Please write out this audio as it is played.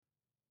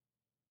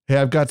Hey,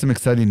 I've got some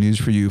exciting news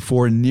for you.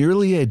 For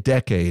nearly a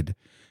decade,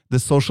 the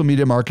Social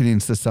Media Marketing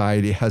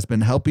Society has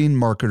been helping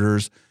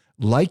marketers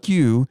like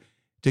you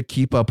to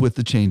keep up with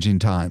the changing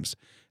times.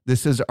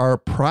 This is our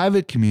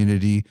private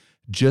community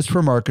just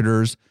for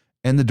marketers,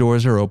 and the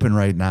doors are open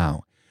right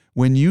now.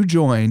 When you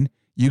join,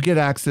 you get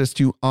access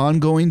to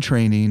ongoing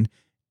training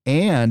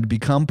and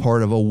become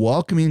part of a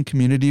welcoming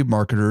community of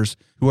marketers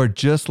who are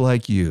just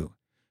like you.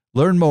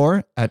 Learn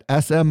more at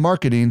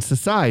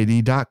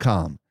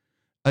smmarketingsociety.com.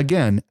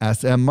 Again,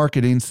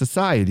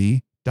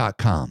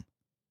 smmarketingsociety.com.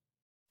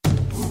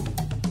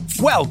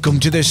 Welcome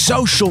to the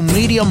Social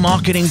Media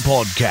Marketing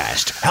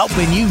Podcast,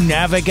 helping you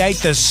navigate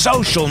the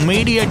social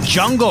media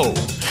jungle.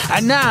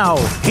 And now,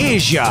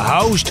 here's your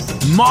host,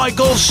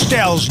 Michael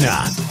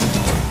Stelzner.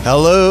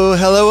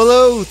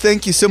 Hello.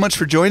 Thank you so much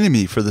for joining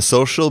me for the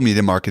Social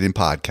Media Marketing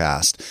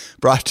Podcast,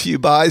 brought to you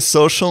by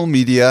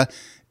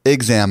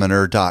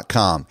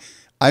socialmediaexaminer.com.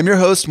 I'm your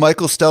host,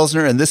 Michael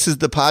Stelzner, and this is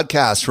the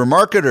podcast for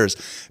marketers,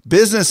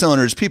 business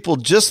owners, people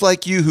just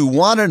like you who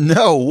want to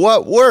know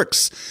what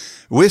works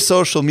with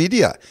social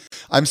media.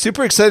 I'm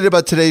super excited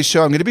about today's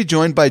show. I'm going to be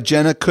joined by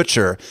Jenna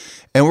Kutcher,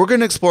 and we're going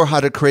to explore how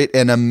to create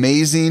an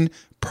amazing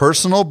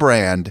personal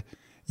brand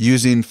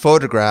using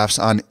photographs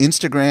on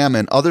Instagram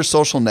and other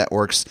social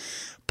networks.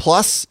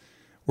 Plus,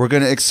 we're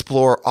going to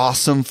explore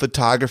awesome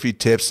photography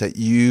tips that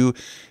you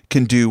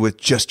can do with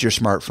just your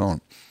smartphone.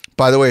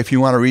 By the way, if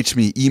you want to reach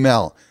me,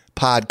 email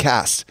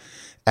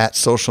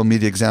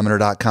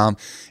podcast@socialmediaexaminer.com.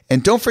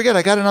 And don't forget,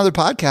 I got another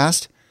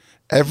podcast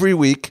every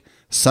week,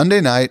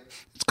 Sunday night.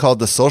 It's called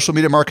the Social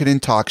Media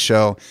Marketing Talk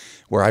Show,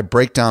 where I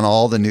break down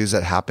all the news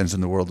that happens in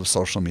the world of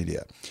social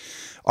media.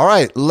 All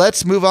right,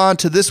 let's move on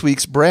to this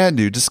week's brand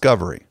new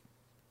discovery.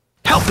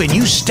 Helping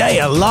you stay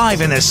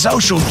alive in a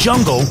social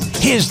jungle,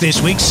 here's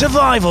this week's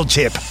survival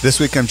tip. This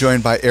week, I'm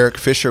joined by Eric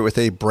Fisher with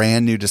a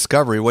brand new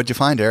discovery. What'd you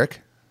find, Eric?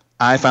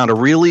 I found a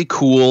really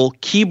cool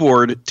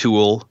keyboard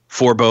tool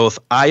for both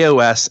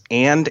iOS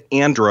and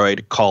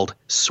Android called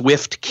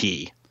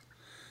SwiftKey.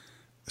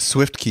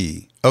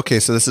 SwiftKey.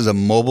 Okay, so this is a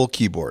mobile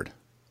keyboard.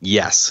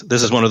 Yes,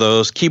 this is one of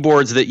those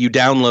keyboards that you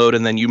download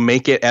and then you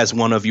make it as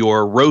one of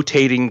your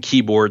rotating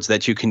keyboards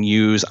that you can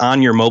use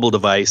on your mobile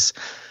device.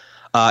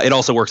 It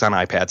also works on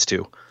iPads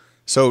too.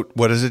 So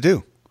what does it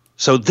do?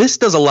 So this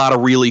does a lot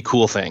of really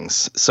cool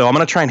things. So I'm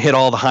going to try and hit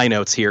all the high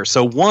notes here.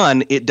 So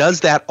one, it does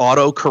that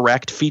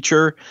autocorrect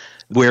feature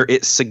where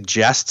it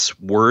suggests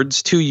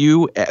words to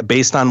you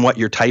based on what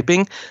you're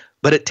typing,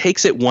 but it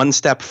takes it one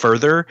step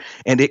further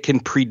and it can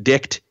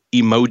predict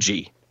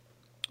emoji.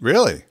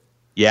 Really?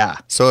 Yeah.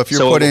 So if you're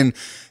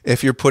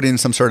putting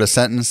some sort of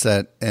sentence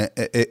that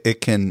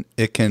it can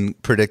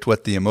predict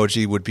what the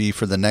emoji would be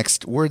for the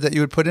next word that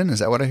you would put in. Is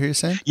that what I hear you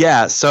saying?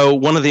 Yeah. So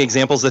one of the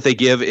examples that they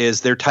give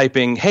is they're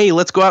typing, "Hey,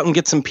 let's go out and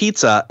get some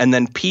pizza," and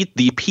then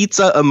the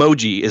pizza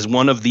emoji is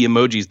one of the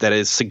emojis that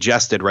is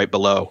suggested right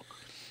below.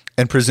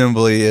 And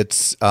presumably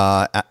it's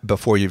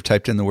before you've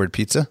typed in the word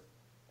pizza?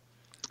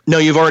 No,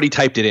 you've already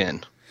typed it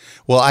in.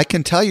 Well, I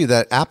can tell you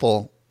that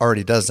Apple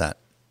already does that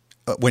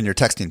when you're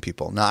texting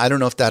people. Now, I don't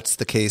know if that's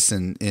the case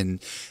in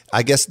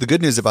I guess the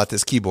good news about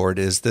this keyboard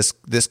is this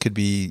could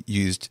be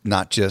used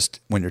not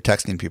just when you're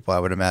texting people, I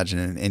would imagine,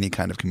 in any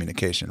kind of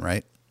communication,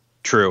 right?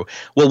 True.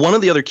 Well, one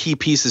of the other key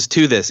pieces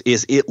to this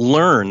is it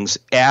learns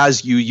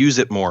as you use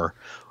it more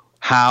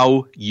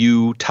how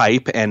you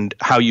type and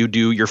how you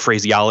do your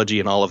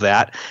phraseology and all of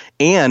that.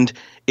 And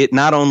it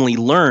not only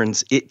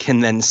learns, it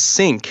can then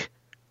sync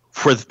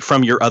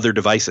from your other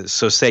devices.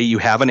 So say you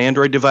have an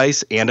Android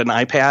device and an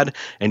iPad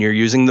and you're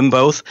using them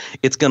both,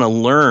 it's going to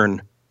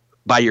learn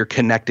by your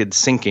connected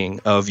syncing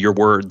of your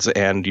words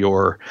and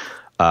your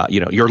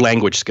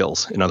language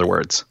skills, in other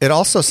words. It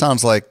also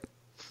sounds like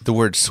the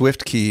word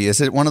SwiftKey.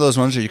 Is it one of those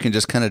ones where you can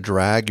just kind of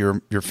drag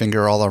your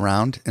finger all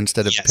around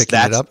instead of picking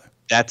it up?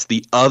 That's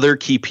the other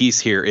key piece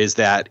here, is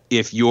that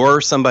if you're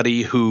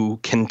somebody who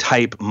can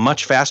type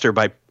much faster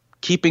by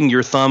keeping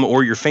your thumb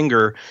or your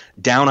finger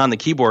down on the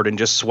keyboard and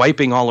just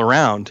swiping all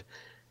around,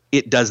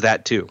 it does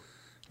that too.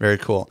 Very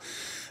cool.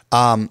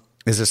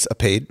 Is this a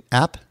paid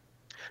app?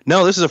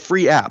 No, this is a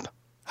free app.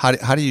 How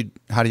do you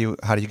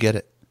get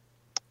it?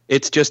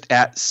 It's just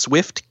at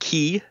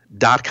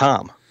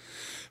SwiftKey.com.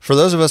 For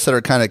those of us that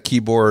are kind of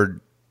keyboard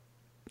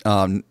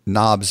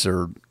knobs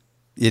or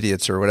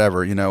idiots or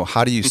whatever,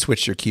 how do you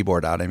switch your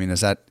keyboard out? I mean,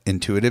 is that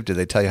intuitive? Do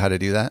they tell you how to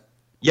do that?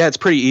 Yeah, it's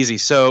pretty easy.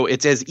 So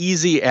it's as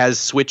easy as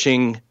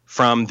switching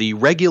from the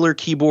regular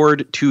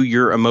keyboard to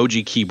your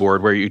emoji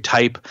keyboard, where you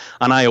type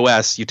on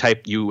iOS,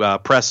 you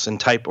press and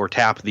type or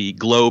tap the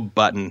globe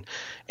button,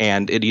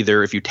 and it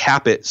either, if you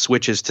tap it,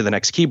 switches to the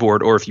next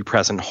keyboard, or if you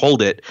press and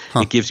hold it,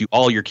 it gives you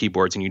all your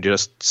keyboards and you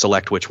just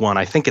select which one.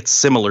 I think it's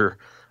similar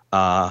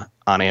on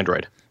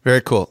Android.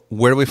 Very cool.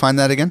 Where do we find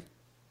that again?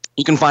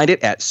 You can find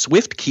it at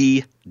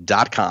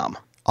SwiftKey.com.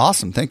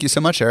 Awesome. Thank you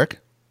so much, Eric.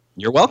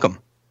 You're welcome.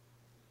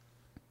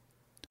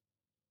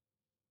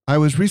 I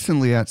was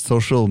recently at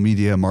Social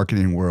Media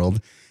Marketing World,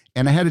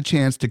 and I had a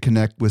chance to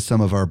connect with some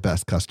of our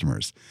best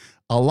customers.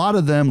 A lot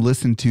of them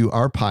listen to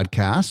our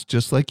podcast,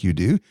 just like you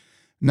do.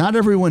 Not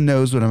everyone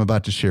knows what I'm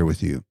about to share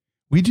with you.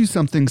 We do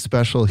something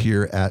special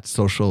here at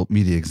Social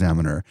Media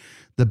Examiner.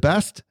 The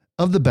best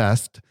of the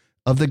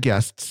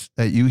guests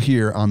that you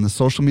hear on the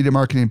Social Media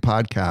Marketing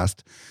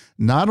Podcast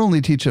not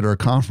only teach at our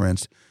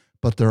conference,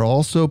 but they're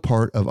also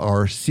part of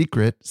our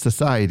secret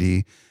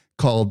society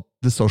called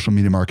the Social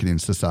Media Marketing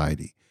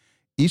Society.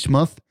 Each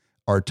month,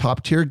 our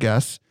top tier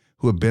guests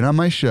who have been on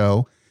my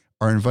show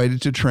are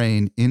invited to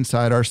train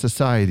inside our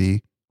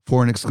society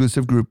for an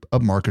exclusive group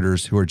of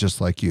marketers who are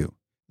just like you.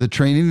 The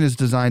training is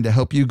designed to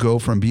help you go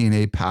from being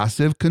a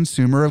passive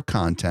consumer of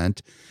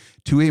content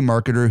to a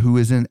marketer who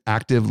is in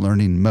active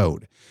learning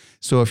mode.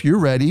 So if you're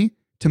ready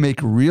to make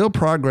real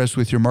progress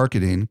with your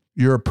marketing,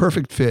 you're a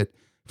perfect fit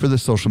for the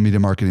Social Media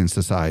Marketing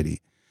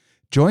Society.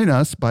 Join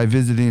us by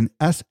visiting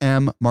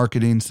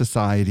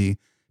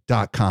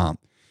smmarketingsociety.com.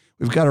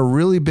 We've got a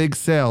really big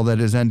sale that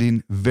is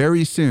ending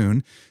very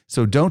soon,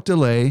 so don't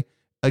delay.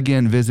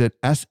 Again,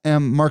 visit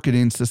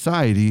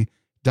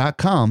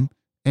smmarketingsociety.com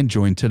and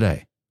join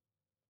today.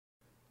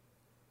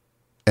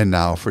 And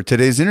now for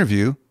today's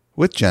interview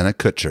with Jenna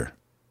Kutcher.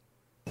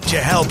 To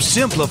help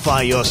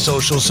simplify your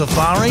social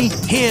safari,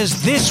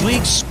 here's this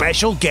week's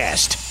special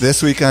guest.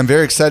 This week, I'm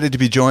very excited to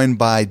be joined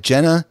by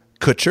Jenna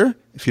Kutcher.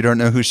 If you don't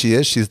know who she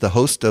is, she's the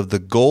host of the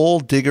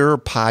Goal Digger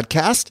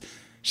podcast.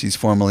 She's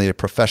formerly a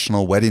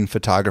professional wedding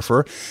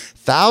photographer.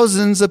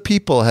 Thousands of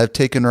people have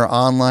taken her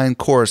online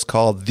course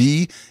called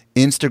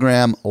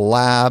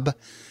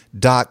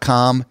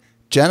theinstagramlab.com.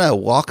 Jenna,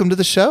 welcome to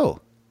the show.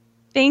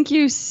 Thank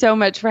you so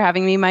much for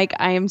having me, Mike.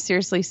 I am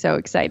seriously so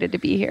excited to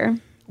be here.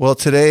 Well,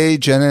 today,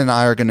 Jenna and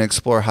I are going to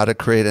explore how to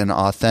create an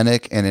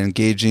authentic and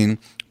engaging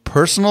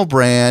personal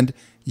brand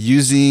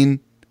using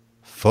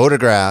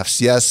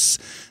photographs. Yes,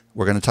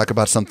 we're going to talk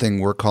about something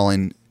we're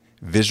calling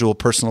visual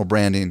personal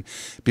branding.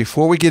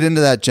 Before we get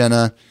into that,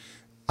 Jenna,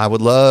 I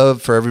would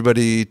love for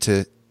everybody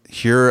to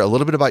hear a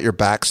little bit about your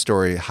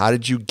backstory. How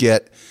did you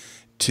get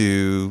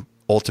to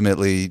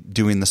ultimately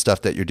doing the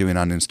stuff that you're doing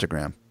on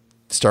Instagram?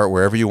 Start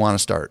wherever you want to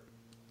start.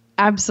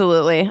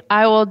 Absolutely.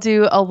 I will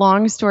do a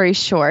long story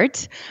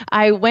short.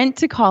 I went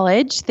to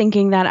college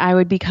thinking that I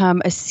would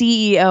become a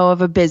CEO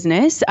of a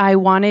business. I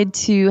wanted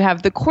to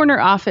have the corner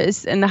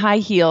office and the high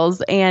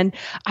heels, and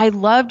I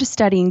loved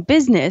studying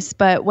business,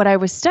 but what I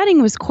was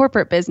studying was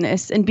corporate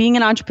business, and being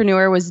an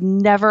entrepreneur was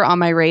never on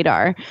my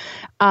radar.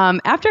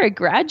 After I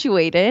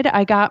graduated,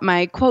 I got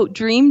my, quote,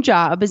 dream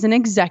job as an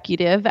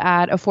executive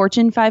at a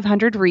Fortune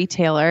 500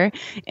 retailer,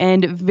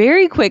 and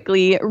very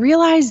quickly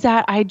realized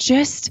that I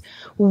just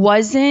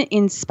wasn't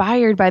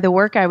inspired by the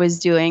work I was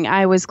doing.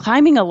 I was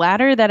climbing a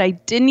ladder that I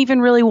didn't even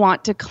really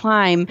want to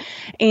climb,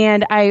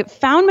 and I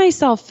found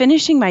myself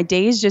finishing my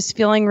days just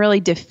feeling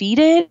really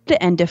defeated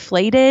and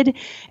deflated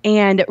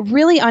and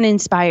really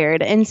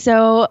uninspired. And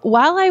so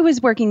while I was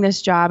working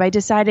this job, I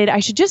decided I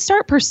should just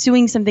start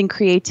pursuing something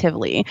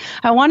creatively.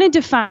 I wanted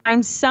to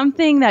find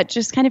something that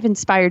just kind of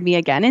inspired me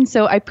again. And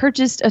so I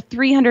purchased a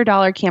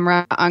 $300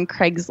 camera on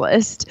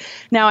Craigslist.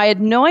 Now, I had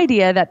no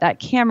idea that that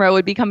camera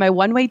would become my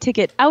one-way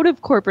ticket out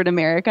of corporate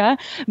America,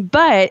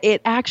 but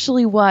it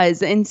actually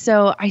was. And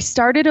so I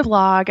started a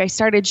vlog. I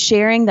started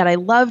sharing that I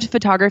loved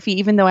photography,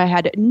 even though I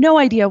had no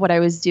idea what I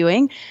was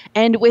doing.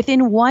 And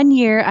within 1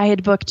 year, I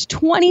had booked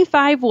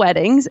 25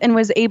 weddings and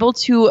was able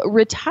to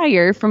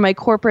retire from my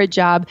corporate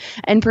job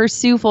and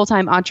pursue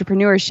full-time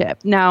entrepreneurship.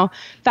 Now,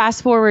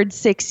 fast forward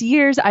 6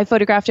 years, I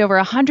photographed over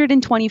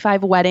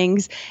 125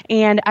 weddings,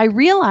 and I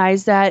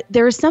realized that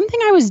there was something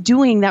I was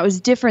doing that was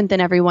different than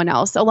everyone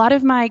else. A lot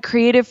of my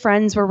creative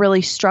friends were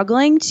really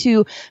struggling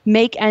to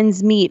make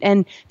ends meet,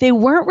 and they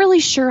weren't really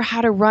sure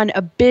how to run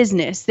a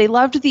business. They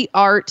loved the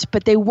art,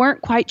 but they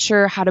weren't quite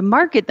sure how to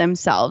market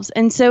themselves.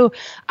 And so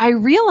I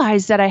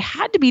realized that I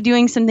had to be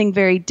doing something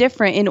very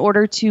different in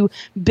order to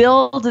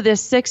build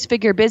this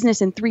six-figure business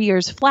in 3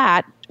 years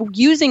flat,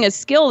 using a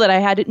skill that I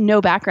had no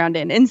background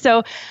in. And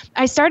so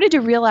I started to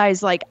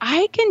realize, like,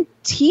 I can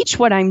teach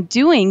what I'm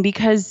doing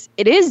because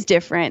it is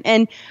different.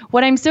 And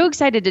what I'm so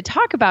excited to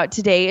talk about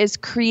today is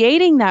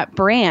creating that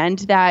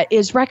brand that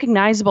is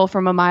recognizable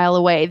from a mile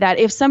away, that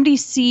if somebody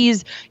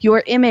sees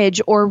your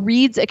image or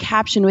reads a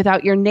caption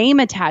without your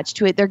name attached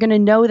to it, they're going to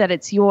know that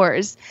it's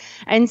yours.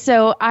 And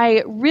so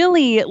I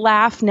really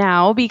laugh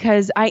now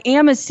because I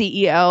am a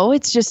CEO.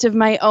 It's just of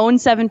my own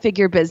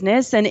 7-figure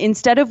business. And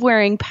instead of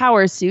wearing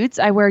power suits,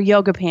 I wear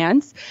yoga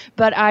pants,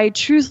 but I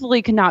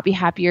truthfully could not be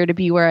happier to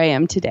be where I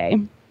am today.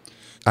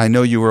 I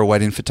know you were a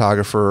wedding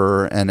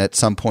photographer, and at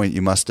some point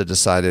you must have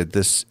decided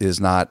this is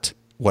not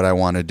what I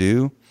want to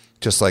do.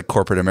 Just like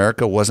corporate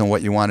America wasn't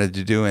what you wanted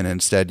to do, and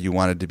instead you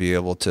wanted to be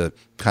able to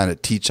kind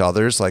of teach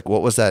others. Like,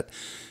 what was that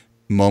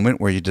moment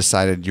where you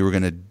decided you were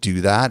going to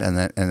do that, and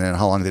then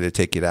how long did it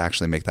take you to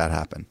actually make that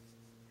happen?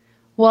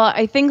 Well,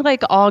 I think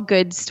like all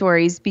good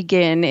stories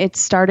begin, it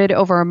started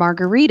over a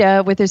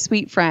margarita with a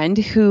sweet friend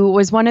who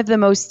was one of the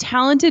most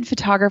talented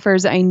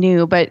photographers I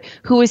knew, but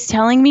who was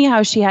telling me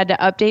how she had to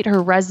update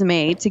her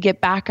resume to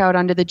get back out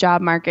onto the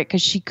job market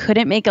because she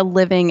couldn't make a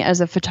living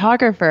as a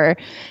photographer.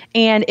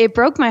 And it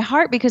broke my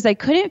heart because I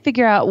couldn't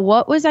figure out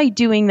what was I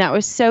doing that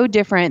was so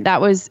different,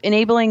 that was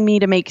enabling me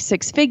to make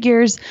six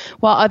figures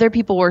while other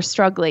people were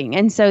struggling.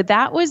 And so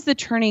that was the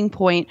turning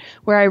point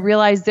where I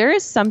realized there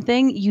is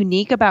something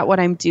unique about what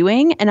I'm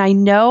doing. And I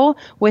know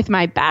with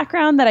my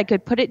background that I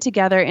could put it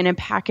together in a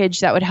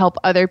package that would help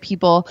other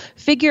people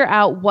figure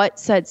out what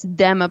sets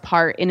them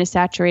apart in a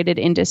saturated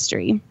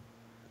industry.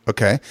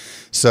 Okay.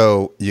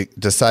 So you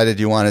decided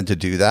you wanted to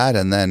do that,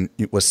 and then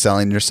was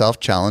selling yourself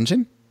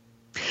challenging?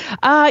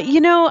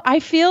 I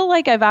feel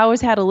like I've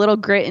always had a little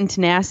grit and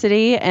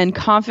tenacity, and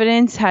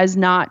confidence has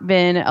not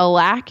been a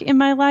lack in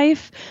my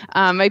life.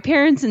 My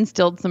parents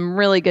instilled some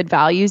really good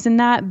values in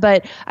that,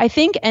 but I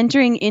think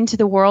entering into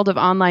the world of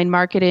online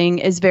marketing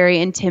is very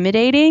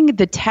intimidating.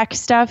 The tech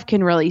stuff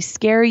can really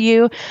scare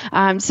you.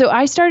 So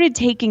I started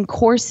taking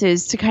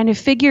courses to kind of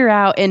figure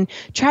out and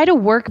try to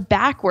work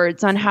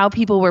backwards on how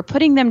people were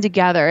putting them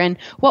together and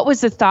what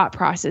was the thought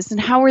process and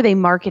how were they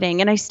marketing.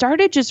 And I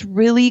started just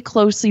really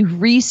closely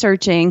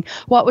researching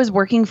what was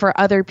working for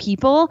other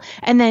people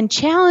and then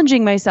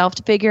challenging myself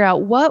to figure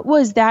out what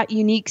was that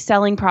unique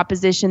selling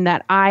proposition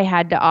that I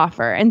had to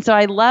offer. And so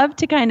I love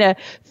to kind of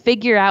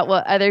figure out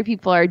what other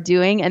people are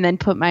doing and then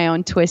put my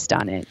own twist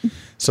on it.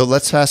 So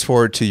let's fast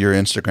forward to your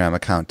Instagram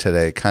account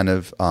today. Kind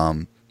of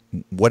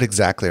what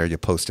exactly are you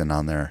posting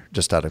on there,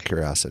 just out of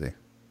curiosity?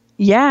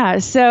 Yeah.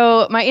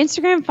 So my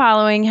Instagram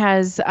following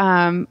has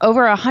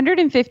over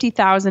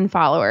 150,000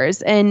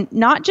 followers, and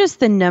not just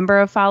the number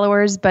of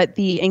followers, but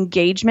the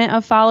engagement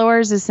of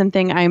followers is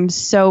something I'm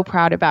so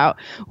proud about.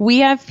 We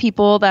have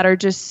people that are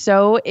just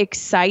so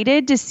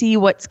excited to see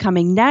what's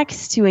coming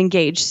next to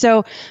engage.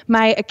 So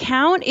my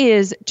account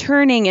is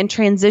turning and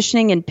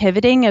transitioning and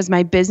pivoting as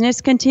my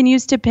business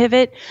continues to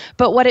pivot.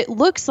 But what it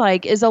looks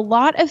like is a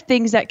lot of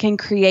things that can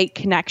create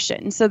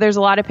connection. So there's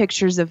a lot of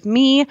pictures of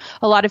me,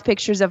 a lot of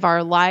pictures of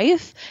our life.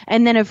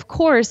 And then, of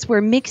course,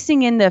 we're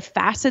mixing in the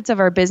facets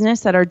of our business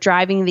that are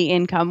driving the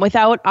income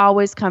without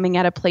always coming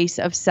at a place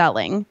of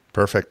selling.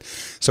 Perfect.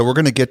 So we're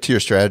going to get to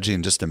your strategy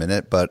in just a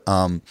minute, but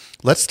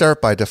let's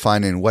start by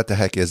defining what the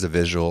heck is a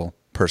visual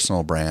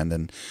personal brand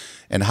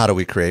and how do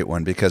we create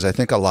one? Because I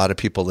think a lot of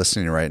people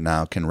listening right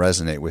now can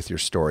resonate with your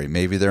story.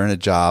 Maybe they're in a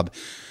job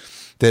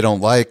they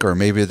don't like, or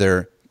maybe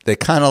they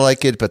kind of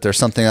like it, but there's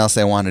something else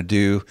they want to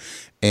do.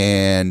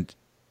 And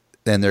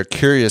they're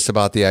curious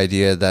about the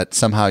idea that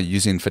somehow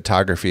using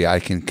photography,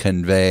 I can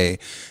convey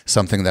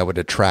something that would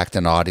attract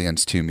an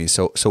audience to me.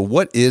 So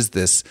what is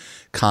this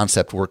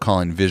concept we're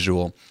calling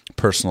visual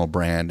personal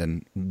brand,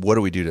 and what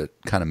do we do to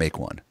kind of make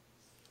one?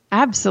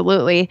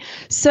 Absolutely.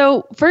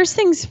 So first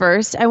things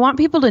first, I want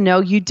people to know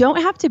you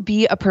don't have to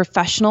be a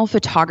professional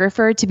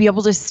photographer to be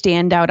able to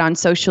stand out on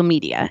social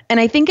media. And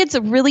I think it's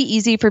really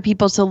easy for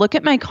people to look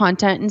at my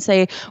content and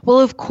say, well,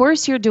 of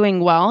course you're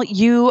doing well.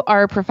 You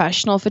are a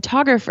professional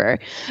photographer.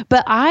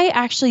 But I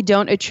actually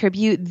don't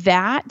attribute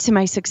that to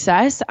my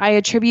success. I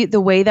attribute the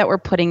way that we're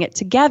putting it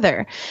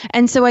together.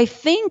 And so I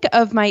think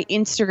of my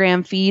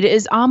Instagram feed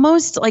as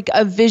almost like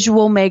a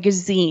visual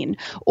magazine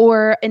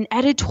or an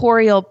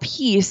editorial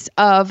piece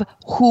of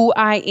who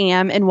I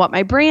am and what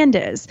my brand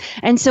is.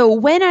 And so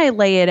when I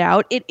lay it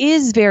out, it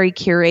is very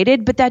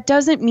curated, but that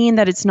doesn't mean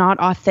that it's not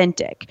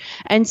authentic.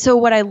 And so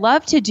what I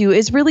love to do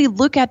is really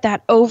look at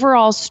that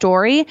overall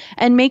story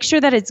and make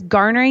sure that it's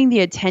garnering the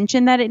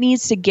attention that it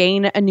needs to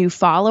gain a new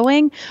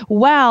following,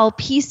 while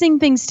piecing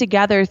things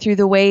together through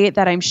the way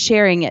that I'm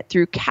sharing it,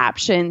 through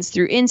captions,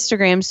 through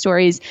Instagram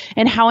stories,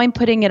 and how I'm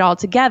putting it all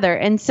together.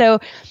 And so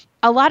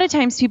a lot of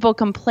times people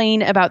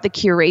complain about the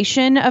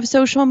curation of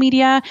social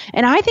media,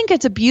 and I think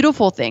it's a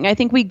beautiful thing. I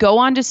think we go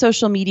onto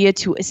social media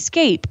to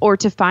escape or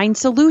to find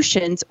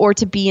solutions or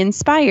to be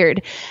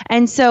inspired.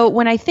 And so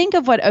when I think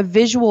of what a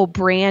visual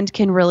brand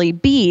can really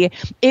be,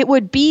 it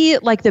would be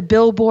like the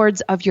billboards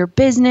of your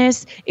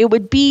business. It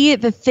would be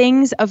the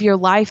things of your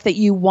life that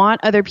you want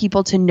other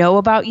people to know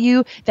about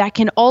you that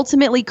can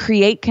ultimately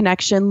create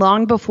connection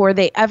long before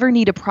they ever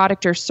need a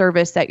product or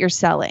service that you're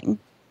selling.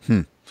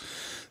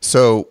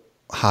 So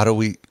how do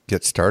we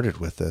get started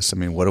with this? I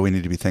mean, what do we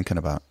need to be thinking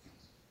about?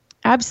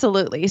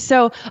 Absolutely.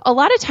 So a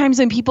lot of times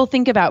when people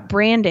think about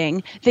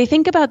branding, they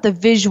think about the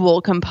visual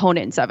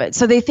components of it.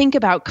 So they think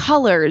about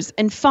colors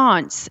and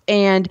fonts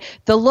and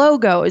the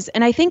logos.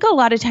 And I think a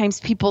lot of times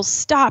people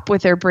stop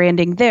with their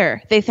branding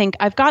there. They think,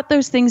 I've got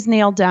those things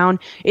nailed down.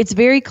 It's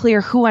very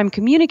clear who I'm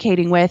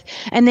communicating with.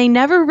 And they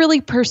never really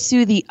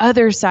pursue the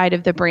other side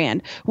of the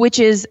brand, which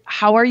is,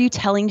 how are you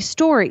telling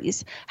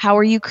stories? How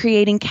are you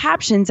creating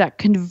captions that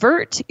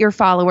convert your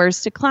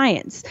followers to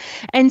clients?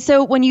 And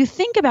so when you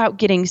think about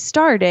getting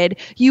started,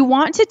 method, you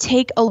want to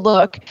take a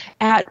look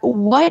at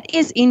what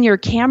is in your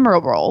camera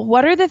roll.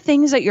 What are the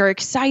things that you're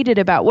excited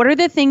about? What are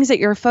the things that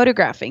you're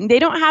photographing? They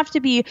don't have to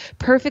be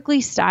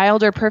perfectly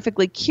styled or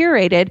perfectly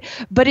curated,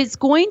 but it's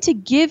going to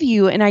give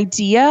you an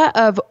idea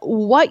of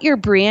what your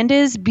brand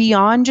is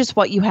beyond just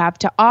what you have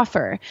to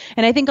offer.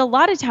 And I think a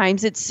lot of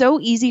times it's so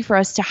easy for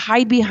us to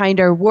hide behind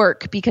our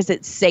work because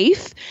it's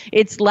safe,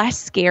 it's less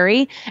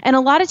scary, and a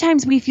lot of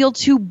times we feel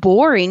too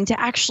boring to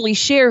actually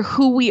share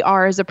who we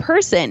are as a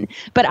person.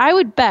 But I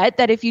would bet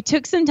that if you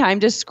took some time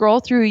to scroll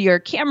through your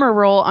camera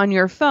roll on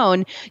your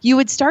phone, you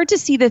would start to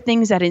see the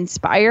things that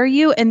inspire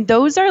you, and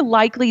those are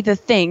likely the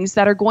things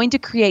that are going to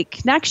create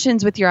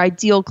connections with your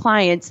ideal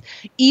clients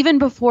even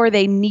before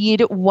they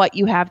need what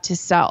you have to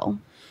sell.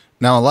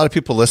 Now, a lot of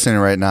people listening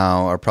right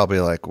now are probably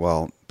like,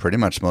 well, pretty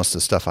much most of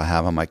the stuff I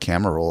have on my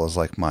camera roll is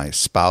like my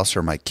spouse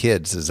or my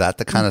kids. Is that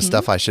the kind of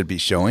stuff I should be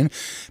showing?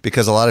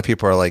 Because a lot of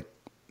people are like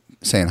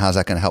saying, how's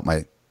that going to help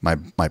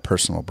my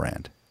personal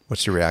brand?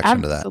 What's your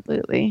reaction to that?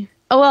 Absolutely.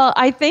 Well,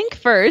 I think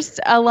first,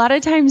 a lot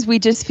of times we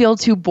just feel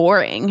too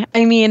boring.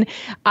 I mean,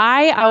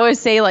 I always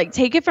say, like,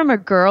 take it from a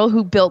girl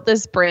who built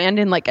this brand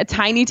in like a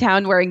tiny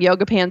town wearing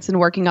yoga pants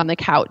and working on the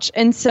couch.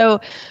 And so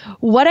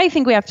what I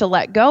think we have to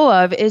let go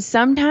of is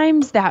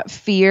sometimes that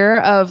fear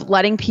of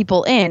letting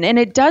people in. And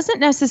it doesn't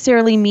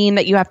necessarily mean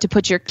that you have to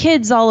put your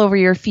kids all over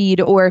your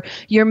feed or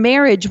your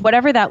marriage,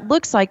 whatever that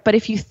looks like. But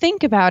if you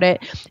think about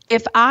it,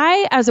 if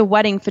I, as a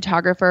wedding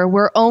photographer,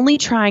 were only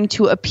trying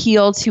to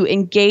appeal to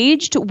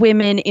engaged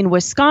women in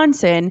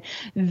Wisconsin,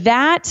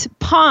 that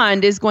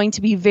pond is going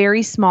to be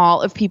very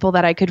small of people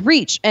that I could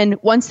reach. And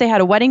once they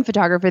had a wedding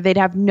photographer, they'd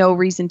have no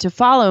reason to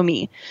follow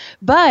me.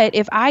 But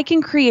if I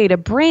can create a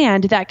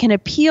brand that can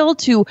appeal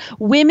to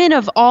women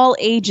of all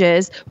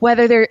ages,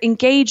 whether they're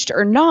engaged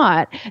or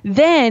not,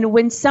 then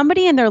when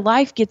somebody in their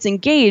life gets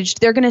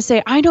engaged, they're going to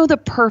say, I know the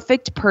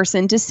perfect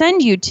person to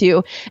send you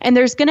to. And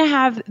there's going to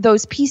have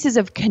those pieces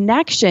of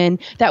connection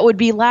that would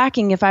be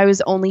lacking if I was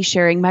only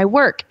sharing my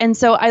work. And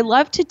so I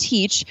love to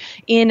teach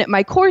in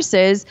my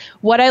courses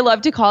what I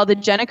love to call the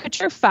Jenna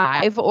Kutcher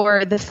 5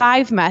 or the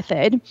 5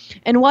 method.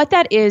 And what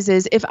that is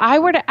if I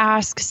were to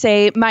ask,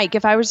 say, Mike,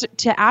 if I was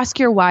to ask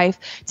your wife,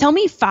 tell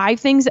me 5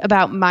 things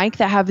about Mike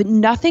that have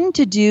nothing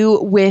to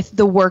do with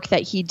the work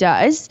that he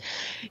does.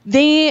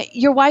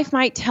 Your wife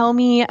might tell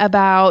me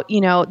about,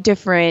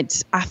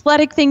 different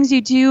athletic things you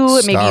do.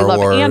 Maybe you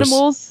love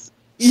animals.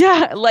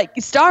 Yeah, like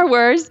Star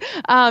Wars,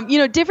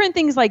 different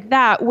things like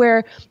that,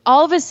 where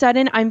all of a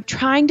sudden I'm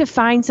trying to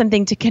find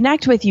something to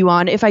connect with you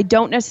on if I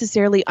don't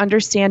necessarily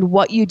understand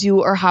what you do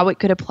or how it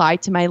could apply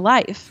to my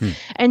life.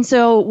 And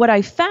so what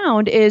I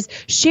found is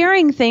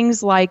sharing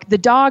things like the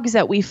dogs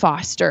that we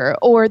foster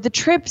or the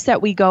trips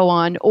that we go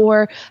on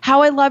or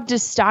how I love to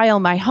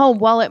style my home.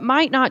 While it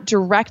might not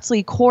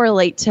directly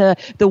correlate to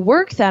the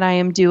work that I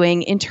am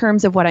doing in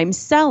terms of what I'm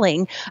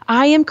selling,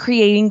 I am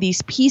creating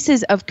these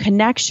pieces of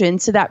connection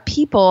so that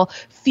people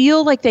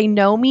feel like they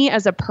know me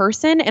as a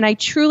person. And I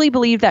truly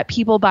believe that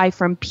people buy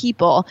from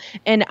people.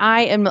 And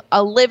I am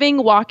a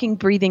living, walking,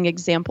 breathing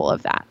example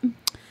of that.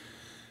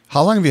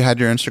 How long have you had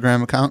your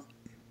Instagram account?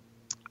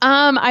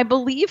 I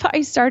believe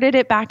I started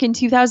it back in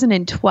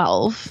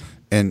 2012.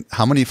 And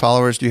how many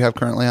followers do you have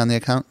currently on the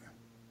account?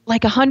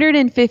 Like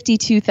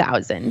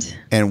 152,000.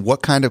 And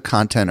what kind of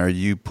content are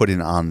you putting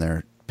on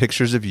there?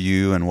 Pictures of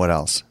you and what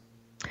else?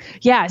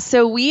 Yeah,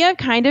 so we have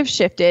kind of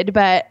shifted,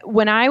 but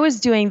when I was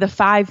doing the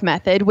 5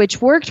 method,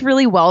 which worked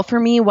really well for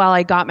me while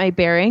I got my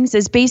bearings,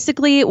 is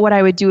basically what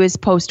I would do is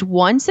post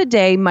once a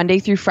day, Monday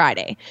through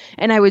Friday.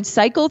 And I would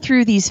cycle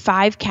through these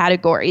 5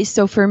 categories.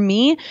 So for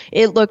me,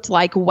 it looked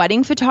like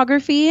wedding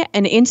photography,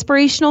 an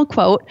inspirational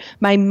quote,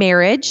 my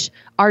marriage,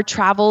 our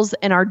travels,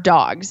 and our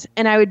dogs.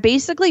 And I would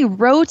basically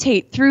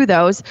rotate through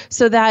those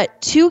so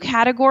that 2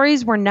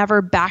 categories were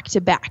never back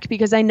to back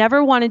because I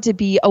never wanted to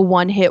be a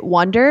one-hit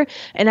wonder.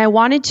 And I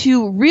wanted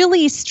to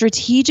really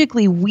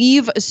strategically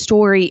weave a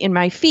story in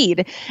my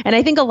feed. And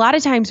I think a lot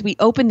of times we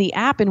open the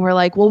app and we're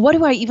like, well, what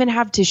do I even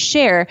have to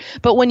share?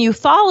 But when you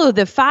follow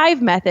the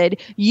 5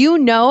 method, you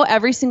know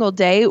every single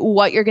day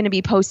what you're going to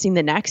be posting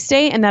the next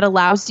day. And that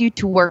allows you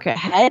to work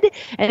ahead.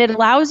 And it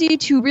allows you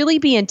to really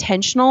be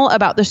intentional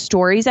about the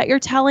stories that you're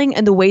telling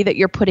and the way that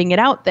you're putting it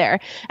out there.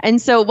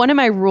 And so one of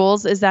my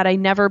rules is that I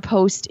never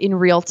post in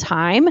real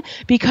time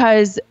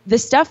because the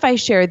stuff I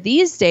share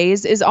these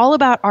days is all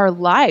about our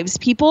lives.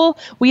 People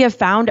we have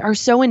found are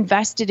so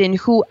invested in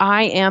who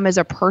I am as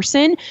a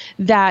person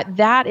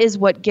that is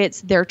what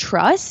gets their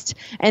trust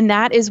and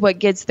that is what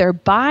gets their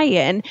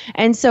buy-in.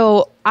 And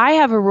so I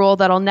have a rule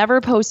that I'll never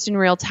post in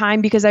real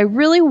time because I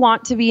really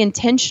want to be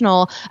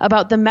intentional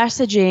about the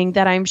messaging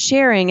that I'm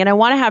sharing. And I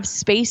want to have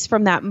space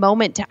from that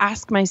moment to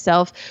ask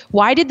myself,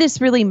 why did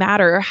this really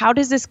matter? How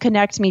does this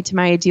connect me to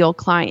my ideal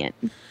client?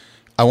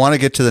 I want to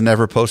get to the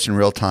never post in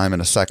real time in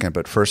a second,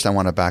 but first I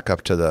want to back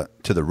up to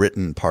the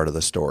written part of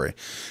the story.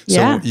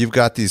 So you've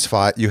got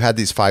you had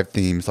these 5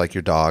 themes like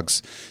your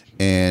dogs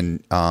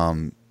and so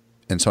on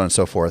and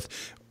so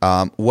forth.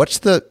 What's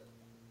the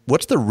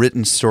what's the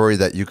written story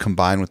that you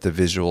combine with the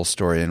visual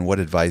story, and what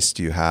advice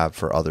do you have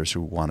for others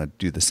who want to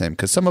do the same?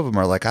 Because some of them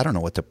are like, I don't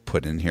know what to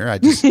put in here. I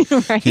just,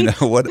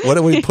 right? What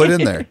do we put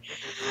in there?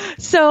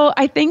 So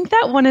I think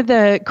that one of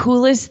the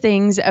coolest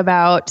things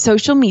about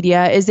social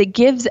media is it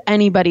gives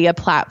anybody a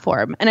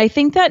platform. And I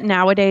think that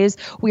nowadays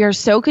we are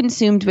so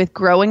consumed with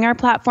growing our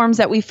platforms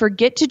that we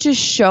forget to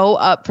just show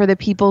up for the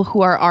people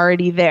who are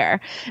already there.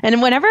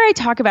 And whenever I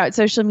talk about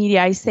social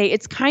media, I say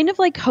it's kind of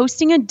like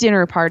hosting a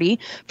dinner party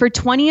for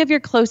 20 of your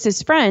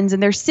closest friends,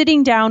 and they're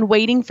sitting down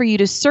waiting for you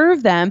to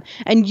serve them,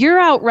 and you're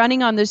out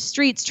running on the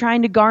streets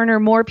trying to garner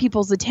more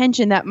people's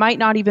attention that might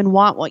not even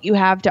want what you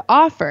have to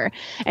offer.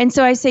 And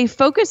so I say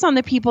focus on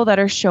the people that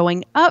are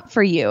showing up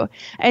for you.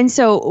 And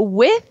so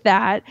with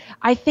that,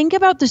 I think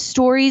about the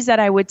stories that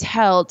I would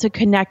tell to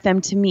connect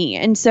them to me.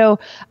 And so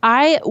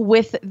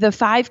with the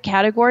 5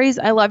 categories,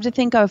 I love to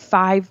think of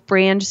 5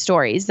 brand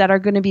stories that are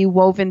going to be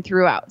woven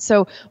throughout.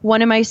 So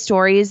one of my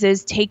stories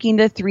is taking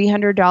the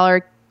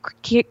 $300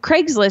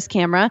 Craigslist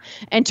camera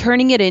and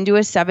turning it into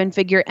a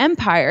 7-figure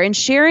empire, and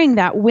sharing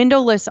that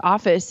windowless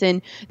office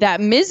and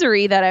that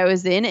misery that I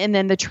was in, and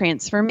then the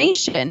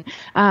transformation.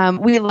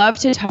 We love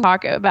to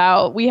talk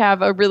about, we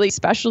have a really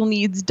special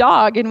needs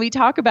dog, and we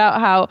talk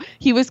about how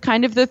he was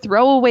kind of the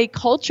throwaway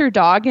culture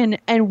dog,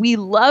 and we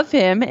love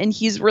him, and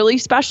he's really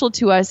special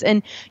to us.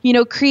 And,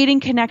 creating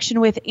connection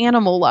with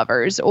animal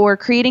lovers, or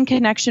creating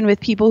connection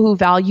with people who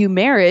value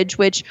marriage,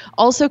 which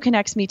also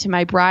connects me to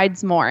my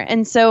brides more.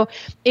 And so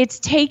it's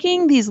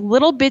taking these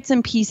little bits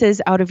and pieces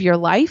out of your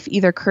life,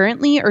 either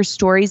currently or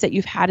stories that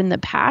you've had in the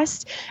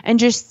past, and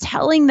just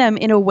telling them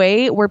in a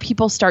way where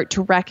people start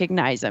to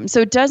recognize them. So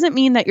it doesn't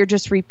mean that you're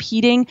just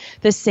repeating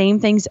the same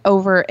things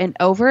over and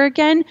over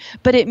again,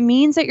 but it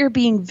means that you're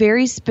being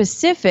very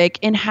specific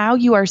in how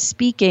you are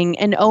speaking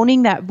and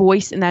owning that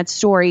voice and that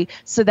story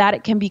so that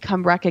it can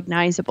become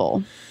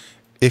recognizable.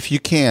 If you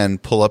can,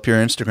 pull up your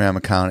Instagram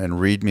account and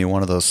read me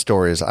one of those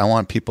stories. I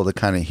want people to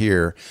kind of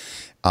hear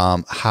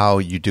how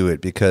you do it,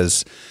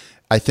 because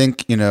I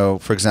think,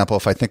 for example,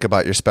 if I think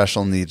about your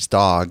special needs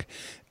dog,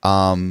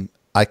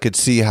 I could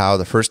see how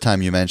the first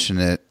time you mention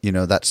it,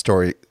 that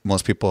story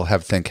most people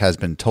think has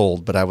been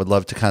told, but I would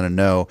love to kind of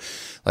know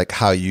like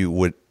how you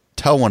would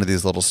tell one of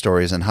these little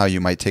stories and how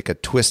you might take a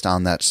twist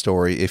on that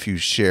story if you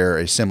share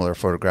a similar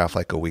photograph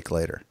like a week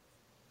later.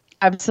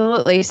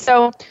 Absolutely.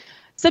 So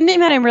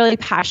something that I'm really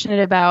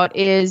passionate about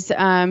is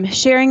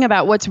sharing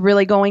about what's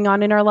really going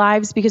on in our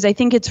lives, because I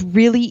think it's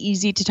really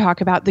easy to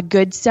talk about the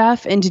good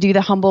stuff and to do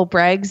the humble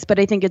brags, but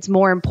I think it's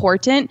more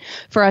important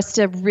for us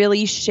to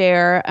really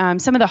share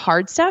some of the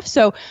hard stuff.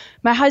 So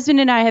my husband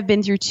and I have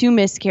been through 2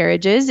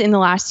 miscarriages in the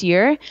last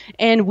year,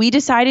 and we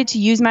decided to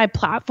use my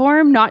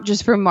platform not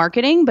just for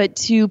marketing, but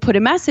to put a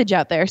message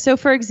out there. So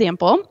for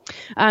example,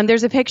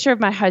 there's a picture of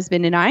my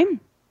husband and I,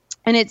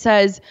 and it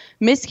says,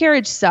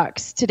 "Miscarriage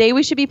sucks. Today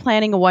we should be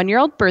planning a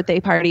 1-year-old birthday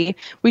party.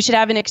 We should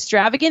have an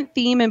extravagant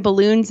theme and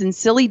balloons and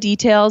silly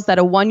details that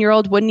a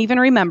 1-year-old wouldn't even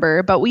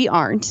remember, but we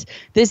aren't.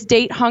 This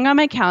date hung on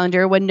my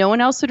calendar when no one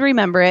else would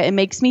remember it. It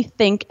makes me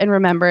think and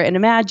remember and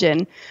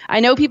imagine. I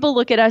know people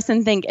look at us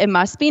and think it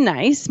must be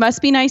nice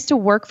to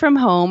work from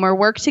home or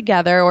work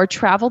together or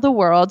travel the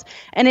world.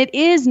 And it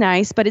is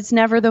nice, but it's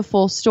never the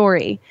full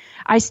story.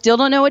 I still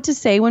don't know what to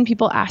say when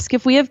people ask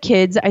if we have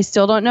kids. I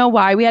still don't know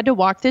why we had to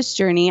walk this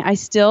journey. I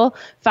still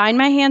find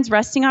my hands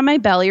resting on my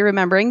belly,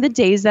 remembering the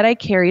days that I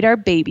carried our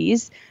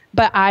babies.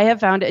 But I have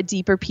found a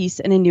deeper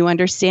peace and a new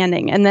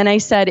understanding." And then I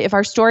said, "If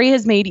our story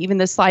has made even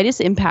the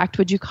slightest impact,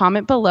 would you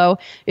comment below?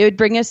 It would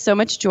bring us so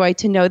much joy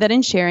to know that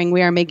in sharing,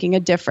 we are making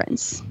a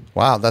difference."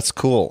 Wow, that's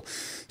cool.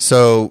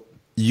 So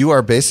you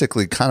are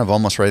basically kind of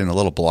almost writing a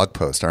little blog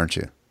post, aren't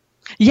you?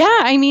 Yeah,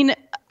 I mean,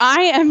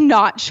 I am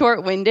not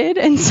short-winded.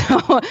 And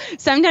so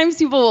sometimes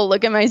people will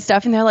look at my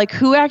stuff and they're like,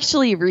 who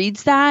actually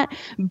reads that?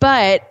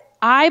 But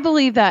I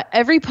believe that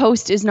every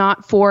post is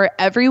not for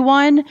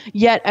everyone,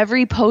 yet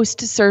every post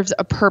serves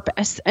a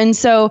purpose. And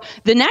so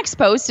the next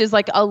post is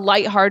like a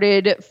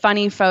lighthearted,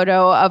 funny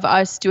photo of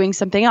us doing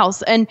something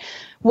else. And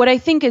what I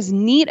think is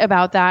neat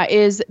about that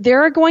is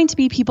there are going to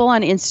be people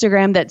on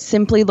Instagram that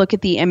simply look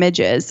at the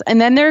images. And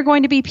then there are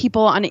going to be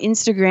people on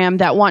Instagram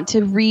that want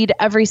to read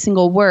every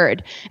single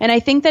word. And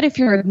I think that if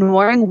you're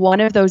ignoring one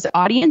of those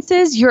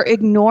audiences, you're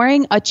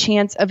ignoring a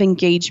chance of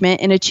engagement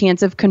and a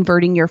chance of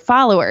converting your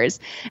followers.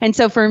 And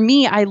so for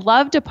me, I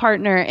love to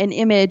partner an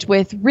image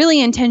with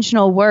really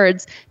intentional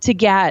words to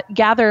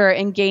gather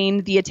and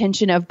gain the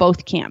attention of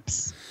both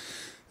camps.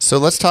 So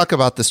let's talk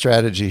about the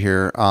strategy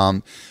here.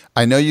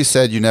 I know you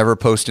said you never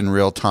post in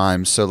real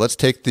time, so let's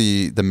take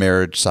the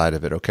marriage side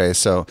of it, okay?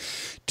 So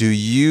do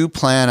you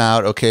plan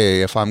out,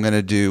 okay, if I'm going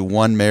to do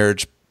one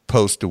marriage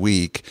post a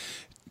week,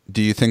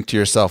 do you think to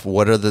yourself,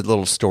 what are the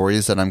little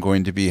stories that I'm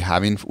going to be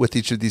having with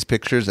each of these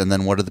pictures, and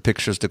then what are the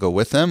pictures to go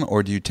with them?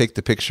 Or do you take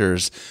the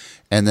pictures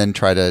and then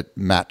try to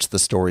match the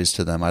stories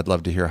to them? I'd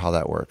love to hear how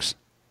that works.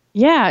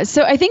 Yeah.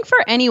 So I think for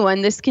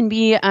anyone, this can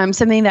be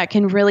something that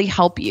can really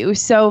help you.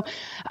 So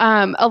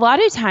a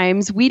lot of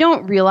times we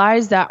don't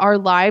realize that our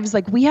lives,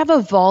 like we have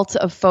a vault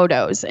of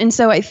photos. And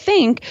so I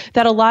think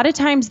that a lot of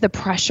times the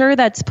pressure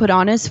that's put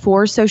on us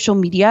for social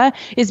media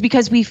is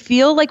because we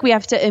feel like we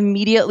have to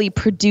immediately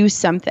produce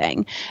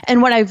something.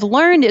 And what I've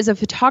learned as a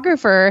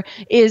photographer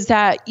is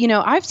that,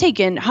 I've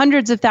taken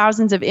hundreds of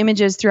thousands of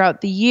images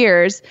throughout the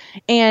years,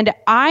 and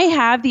I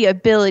have the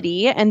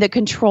ability and the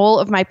control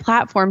of my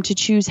platform to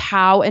choose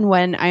how and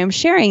when I am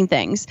sharing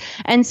things.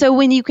 And so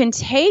when you can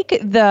take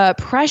the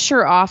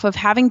pressure off of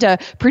having to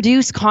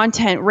produce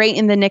content right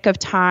in the nick of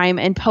time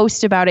and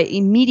post about it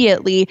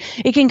immediately,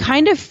 it can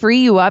kind of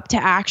free you up to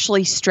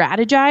actually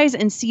strategize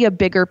and see a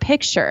bigger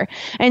picture.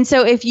 And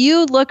so if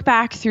you look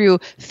back through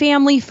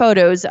family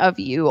photos of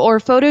you, or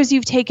photos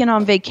you've taken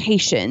on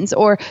vacations,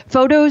 or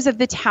photos of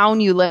the town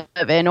you live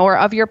in, or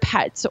of your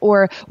pets,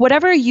 or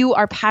whatever you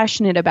are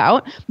passionate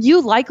about,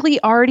 you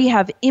likely already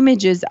have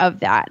images of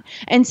that.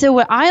 And so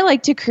what I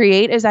like to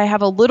create is I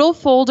have a little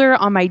folder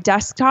on my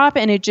desktop,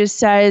 and it just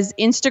says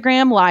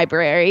Instagram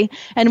library.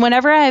 And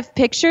whenever I have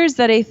pictures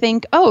that I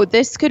think, oh,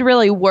 this could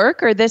really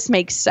work, or this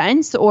makes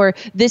sense, or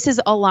this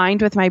is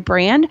aligned with my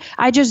brand,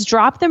 I just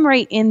drop them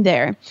right in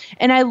there.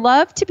 And I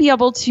love to be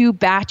able to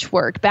batch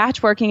work.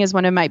 Batch working is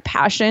one of my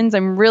passions.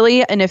 I'm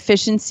really an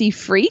efficiency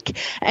freak.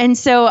 And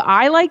so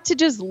I like to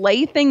just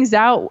lay things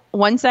out.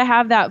 Once I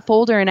have that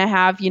folder and I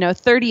have,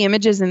 30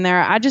 images in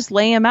there, I just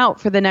lay them out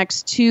for the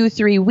next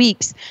 2-3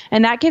 weeks.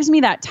 And that gives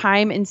me that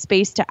time and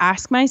space to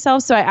ask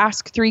myself. So I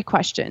ask 3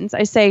 questions.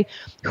 I say,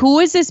 who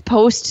is this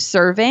post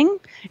serving?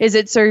 Is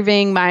it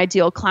serving my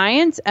ideal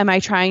clients? Am I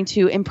trying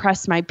to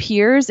impress my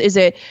peers? Is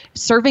it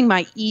serving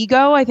my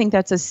ego? I think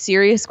that's a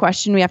serious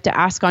question we have to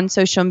ask on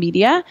social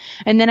media.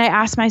 And then I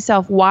ask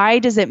myself, why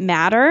does it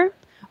matter?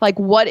 Like,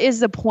 what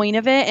is the point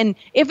of it? And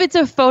if it's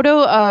a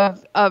photo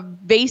of a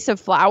vase of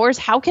flowers,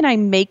 how can I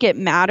make it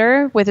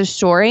matter with a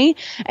story?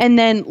 And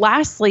then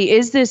lastly,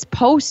 is this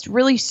post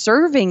really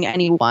serving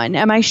anyone?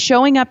 Am I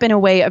showing up in a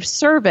way of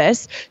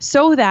service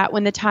so that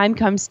when the time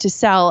comes to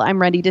sell,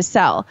 I'm ready to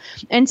sell?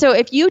 And so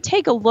if you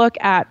take a look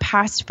at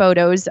past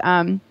photos,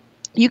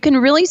 you can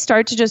really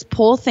start to just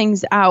pull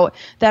things out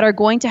that are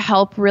going to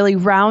help really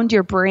round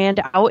your brand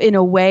out in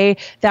a way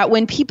that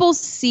when people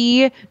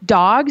see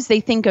dogs, they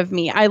think of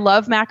me. I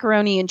love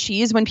macaroni and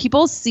cheese. When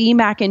people see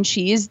mac and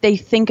cheese, they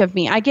think of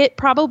me. I get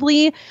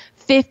probably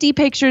 50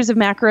 pictures of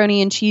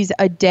macaroni and cheese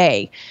a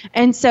day.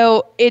 And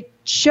so it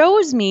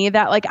shows me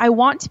that I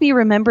want to be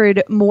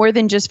remembered more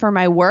than just for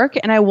my work.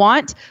 And I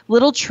want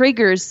little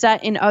triggers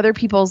set in other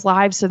people's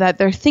lives so that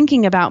they're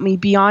thinking about me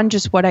beyond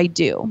just what I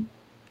do.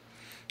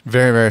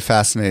 Very, very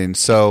fascinating.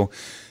 So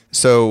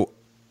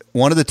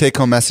one of the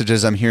take-home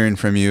messages I'm hearing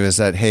from you is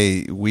that,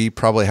 hey, we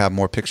probably have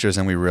more pictures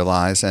than we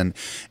realize. And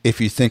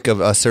if you think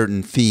of a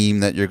certain theme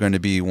that you're going to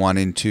be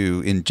wanting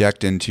to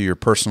inject into your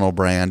personal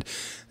brand,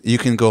 you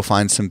can go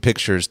find some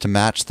pictures to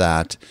match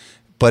that.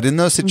 But in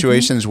those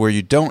situations where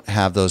you don't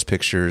have those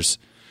pictures,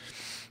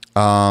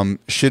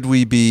 should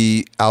we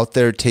be out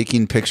there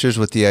taking pictures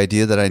with the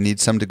idea that I need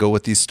some to go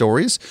with these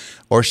stories?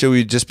 Or should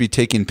we just be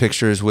taking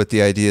pictures with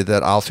the idea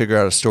that I'll figure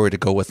out a story to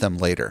go with them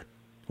later?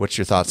 What's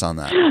your thoughts on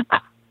that?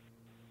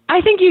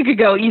 I think you could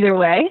go either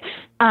way.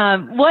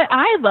 What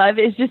I love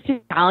is just to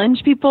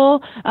challenge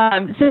people.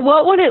 So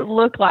what would it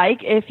look like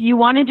if you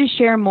wanted to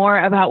share more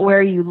about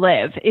where you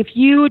live? If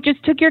you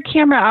just took your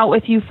camera out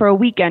with you for a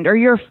weekend, or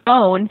your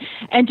phone,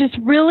 and just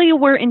really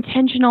were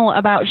intentional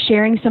about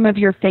sharing some of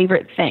your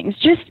favorite things,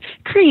 just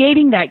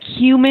creating that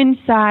human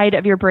side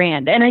of your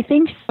brand. And I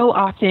think so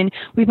often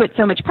we put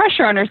so much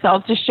pressure on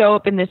ourselves to show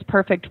up in this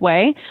perfect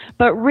way,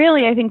 but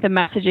really I think the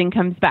messaging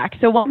comes back.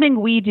 So one thing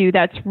we do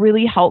that's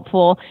really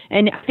helpful,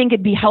 and I think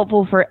it'd be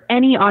helpful for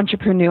any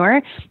entrepreneur,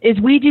 is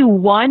we do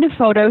one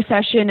photo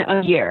session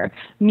a year.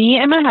 Me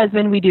and my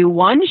husband, we do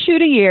one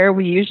shoot a year.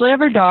 We usually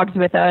have our dogs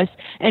with us,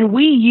 and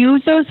we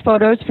use those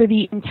photos for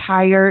the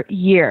entire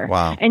year.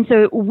 Wow. And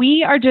so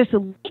we are just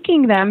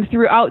linking them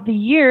throughout the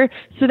year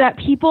so that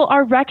people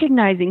are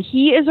recognizing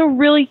he is a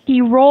really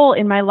key role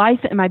in my life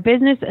and my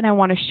business, and I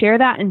want to share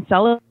that and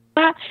celebrate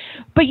that.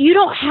 But you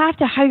don't have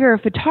to hire a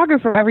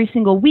photographer every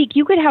single week.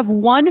 You could have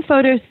one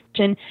photo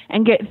session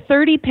and get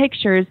 30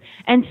 pictures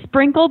and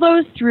sprinkle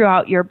those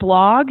throughout your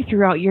blog,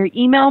 throughout your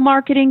email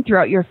marketing,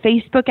 throughout your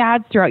Facebook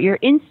ads, throughout your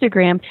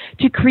Instagram,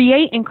 to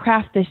create and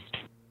craft this.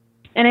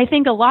 And I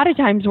think a lot of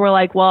times we're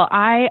like, well,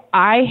 I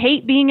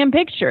hate being in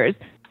pictures.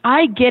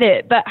 I get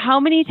it, but how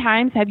many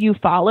times have you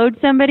followed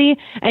somebody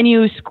and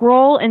you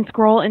scroll and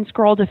scroll and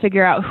scroll to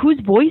figure out whose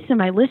voice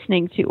am I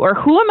listening to, or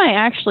who am I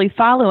actually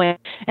following,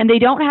 and they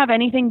don't have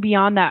anything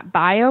beyond that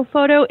bio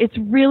photo? It's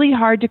really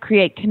hard to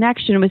create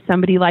connection with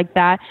somebody like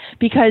that,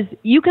 because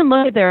you can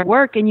look at their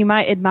work and you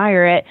might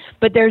admire it,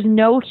 but there's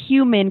no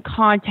human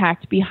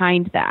contact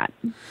behind that.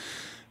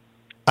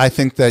 I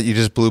think that you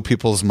just blew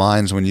people's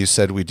minds when you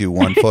said we do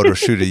one photo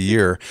shoot a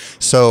year.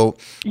 So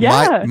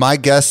yeah. my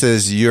guess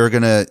is you're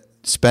going to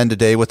spend a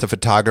day with a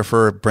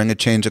photographer, bring a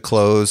change of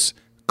clothes,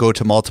 go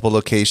to multiple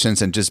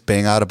locations, and just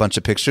bang out a bunch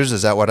of pictures.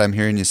 Is that what I'm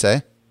hearing you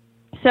say?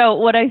 So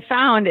what I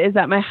found is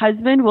that my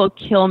husband will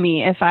kill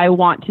me if I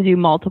want to do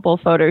multiple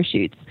photo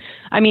shoots.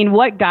 I mean,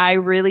 what guy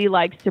really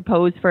likes to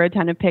pose for a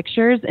ton of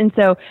pictures? And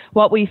so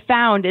what we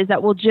found is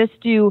that we'll just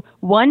do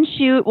one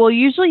shoot. We'll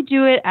usually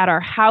do it at our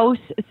house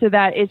so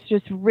that it's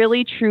just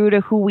really true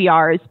to who we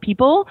are as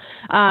people.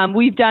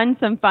 We've done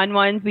some fun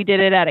ones. We did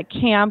it at a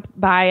camp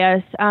by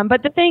us.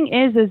 But the thing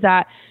is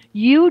that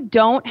you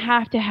don't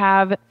have to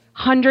have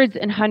hundreds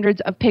and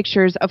hundreds of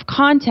pictures of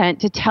content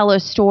to tell a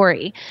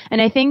story.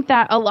 And I think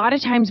that a lot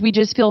of times we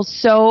just feel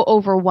so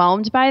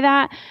overwhelmed by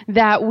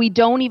that we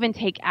don't even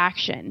take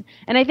action.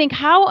 And I think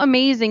how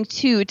amazing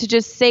too to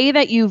just say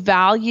that you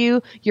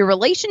value your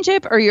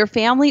relationship or your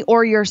family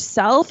or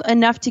yourself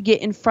enough to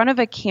get in front of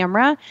a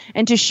camera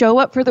and to show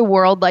up for the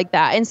world like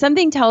that. And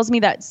something tells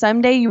me that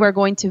someday you are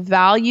going to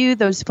value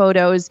those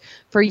photos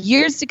for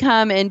years to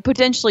come, and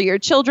potentially your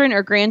children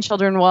or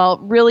grandchildren will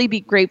really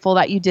be grateful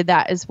that you did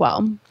that as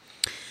well.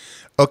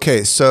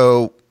 Okay,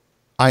 so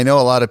I know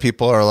a lot of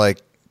people are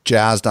like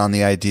jazzed on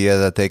the idea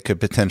that they could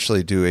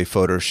potentially do a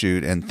photo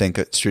shoot and think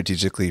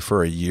strategically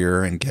for a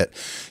year and get,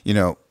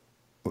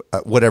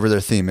 whatever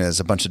their theme is,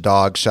 a bunch of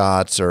dog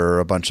shots or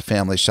a bunch of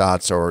family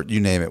shots or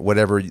you name it,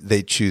 whatever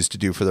they choose to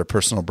do for their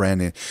personal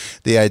branding.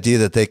 The idea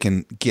that they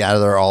can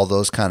gather all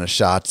those kind of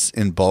shots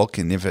in bulk,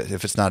 and if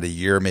it's not a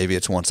year, maybe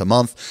it's once a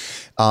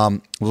month.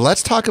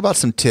 Let's talk about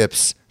some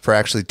tips for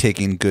actually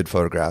taking good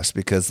photographs,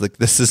 because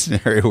this is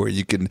an area where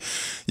you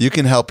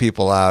can help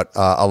people out.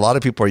 A lot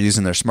of people are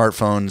using their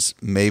smartphones.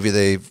 Maybe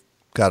they've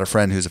got a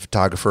friend who's a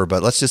photographer,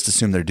 but let's just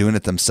assume they're doing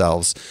it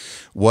themselves.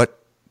 What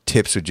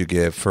tips would you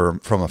give from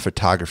a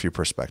photography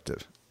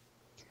perspective?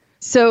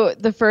 So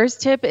the first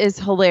tip is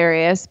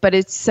hilarious, but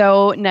it's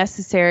so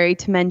necessary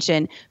to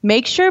mention.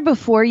 Make sure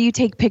before you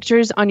take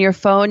pictures on your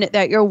phone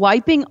that you're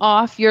wiping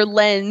off your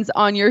lens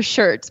on your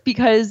shirt,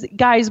 because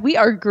guys, we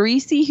are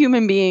greasy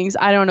human beings.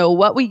 I don't know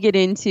what we get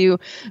into,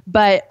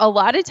 but a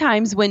lot of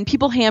times when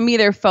people hand me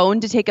their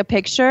phone to take a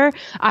picture,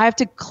 I have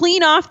to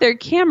clean off their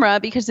camera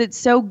because it's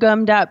so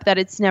gummed up that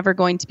it's never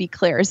going to be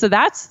clear. So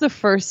that's the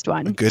first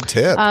one. A good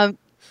tip.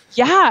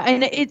 Yeah,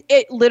 and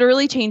it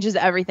literally changes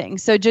everything.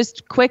 So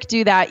just quick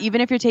do that. Even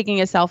if you're taking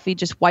a selfie,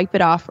 just wipe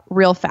it off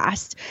real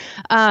fast.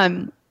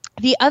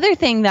 The other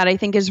thing that I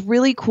think is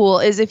really cool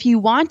is if you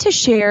want to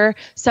share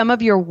some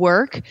of your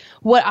work,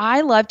 what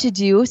I love to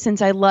do,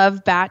 since I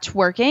love batch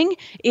working,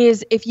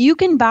 is if you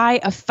can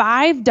buy a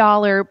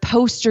 $5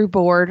 poster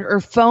board or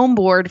foam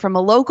board from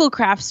a local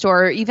craft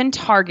store or even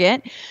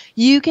Target,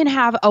 you can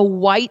have a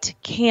white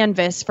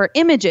canvas for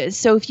images.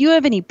 So if you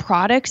have any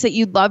products that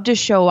you'd love to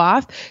show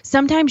off,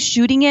 sometimes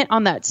shooting it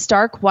on that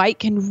stark white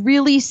can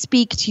really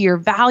speak to your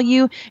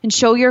value and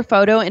show your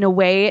photo in a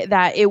way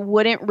that it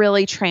wouldn't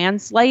really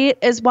translate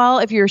as well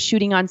if you're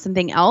shooting on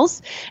something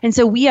else. And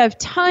so we have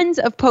tons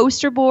of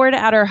poster board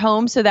at our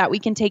home so that we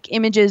can take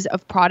images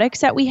of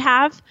products that we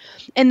have.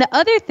 And the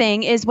other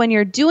thing is when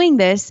you're doing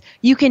this,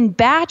 you can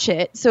batch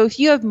it. So if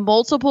you have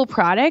multiple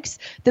products,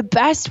 the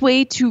best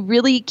way to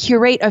really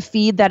curate a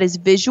feed that is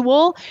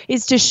visual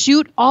is to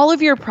shoot all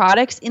of your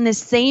products in the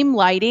same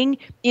lighting,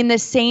 in the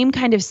same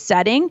kind of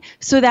setting,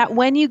 so that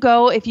when you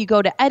go, if you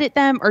go to edit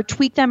them or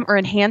tweak them or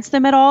enhance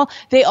them at all,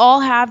 they all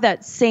have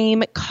that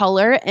same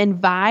color and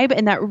vibe.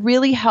 And that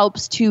really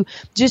helps to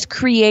just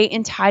create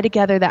and tie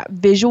together that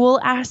visual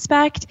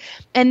aspect.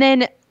 And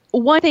then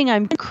one thing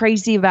I'm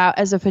crazy about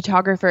as a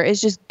photographer is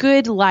just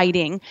good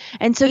lighting.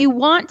 And so you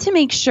want to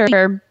make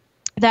sure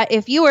that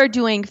if you are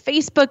doing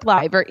Facebook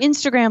Live or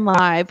Instagram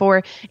Live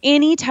or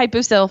any type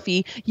of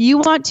selfie, you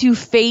want to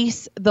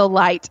face the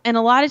light. And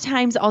a lot of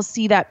times I'll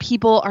see that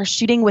people are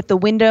shooting with the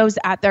windows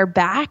at their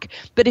back.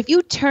 But if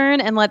you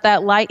turn and let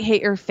that light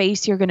hit your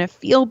face, you're going to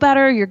feel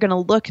better. You're going to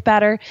look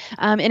better.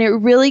 And it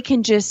really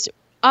can just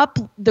up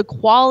the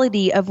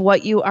quality of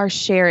what you are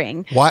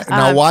sharing. Why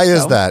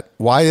is that?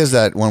 Why is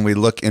that when we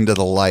look into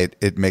the light,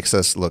 it makes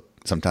us look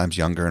sometimes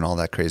younger and all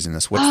that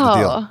craziness? What's the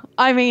deal?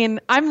 I mean,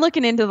 I'm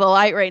looking into the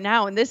light right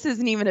now, and this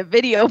isn't even a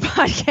video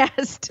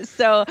podcast.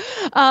 So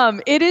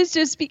it is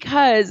just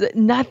because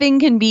nothing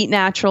can beat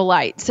natural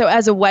light. So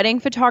as a wedding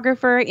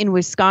photographer in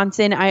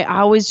Wisconsin, I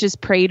always just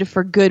prayed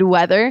for good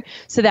weather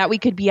so that we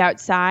could be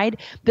outside.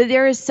 But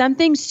there is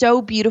something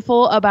so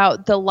beautiful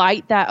about the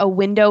light that a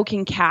window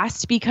can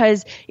cast,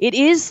 because it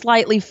is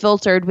slightly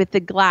filtered with the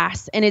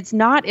glass and it's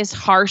not as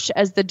harsh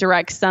as the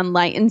direct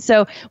sunlight. And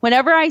so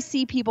whenever I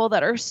see people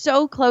that are so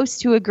close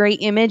to a great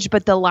image,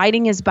 but the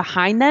lighting is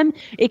behind them,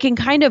 it can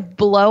kind of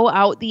blow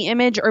out the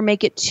image or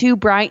make it too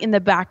bright in the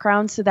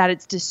background so that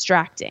it's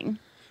distracting.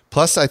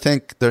 Plus, I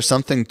think there's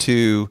something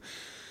to,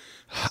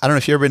 I don't know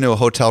if you've ever been to a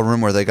hotel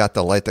room where they got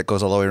the light that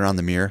goes all the way around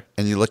the mirror,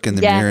 and you look in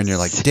the mirror and you're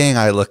like, dang,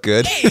 I look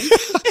good.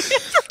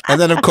 And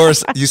then, of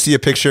course, you see a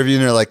picture of you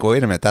and you're like,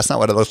 wait a minute, that's not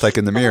what it looks like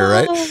in the mirror,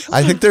 right?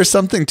 I think there's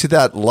something to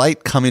that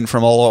light coming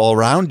from all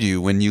around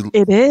you when you...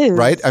 It is.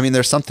 Right? I mean,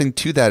 there's something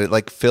to that. It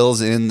like fills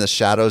in the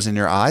shadows in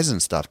your eyes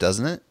and stuff,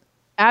 doesn't it?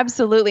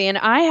 Absolutely. And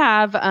I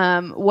have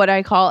what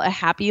I call a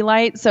happy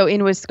light. So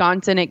in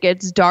Wisconsin, it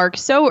gets dark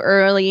so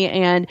early,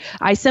 and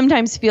I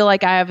sometimes feel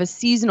like I have a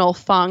seasonal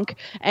funk.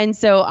 And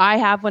so I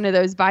have one of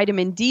those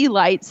vitamin D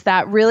lights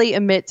that really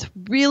emits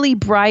really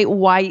bright,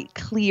 white,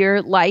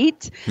 clear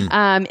light.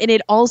 And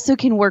it also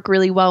can work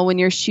really well when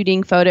you're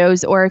shooting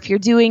photos or if you're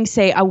doing,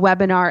 say, a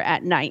webinar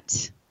at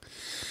night.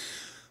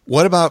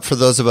 What about for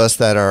those of us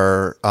that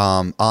are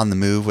on the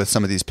move with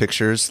some of these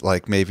pictures,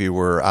 like maybe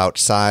we're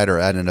outside or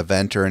at an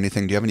event or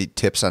anything? Do you have any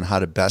tips on how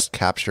to best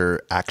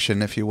capture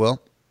action, if you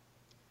will?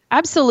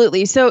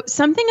 Absolutely. So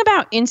something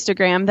about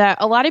Instagram that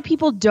a lot of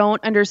people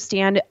don't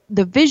understand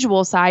the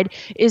visual side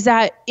is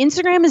that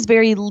Instagram is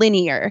very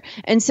linear.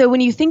 And so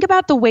when you think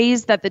about the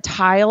ways that the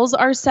tiles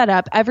are set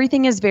up,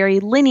 everything is very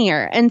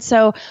linear. And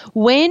so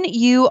when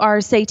you are,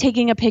 say,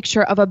 taking a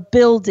picture of a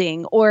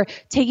building or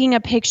taking a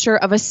picture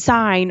of a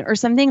sign or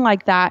something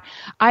like that,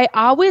 I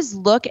always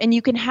look, and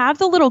you can have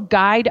the little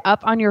guide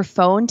up on your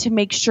phone to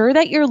make sure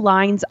that your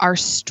lines are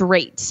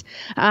straight.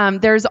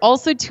 There's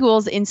also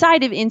tools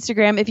inside of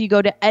Instagram if you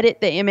go to edit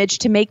the image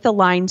to make the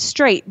line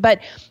straight. But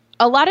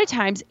a lot of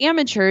times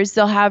amateurs,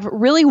 they'll have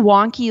really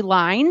wonky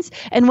lines.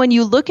 And when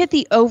you look at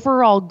the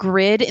overall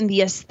grid and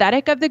the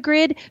aesthetic of the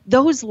grid,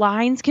 those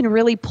lines can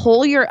really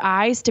pull your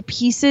eyes to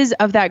pieces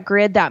of that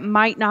grid that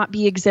might not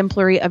be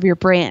exemplary of your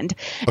brand.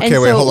 Okay,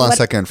 wait, hold on a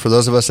second. For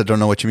those of us that don't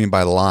know what you mean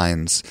by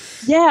lines.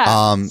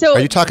 Yeah. So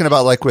are you talking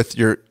about like with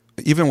your,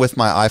 even with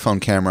my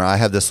iPhone camera, I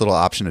have this little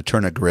option to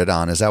turn a grid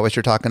on. Is that what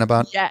you're talking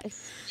about?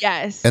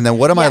 Yes. And then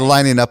what am I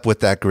lining up with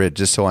that grid,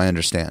 just so I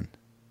understand?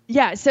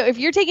 Yeah. So if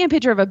you're taking a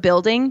picture of a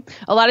building,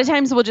 a lot of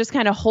times we'll just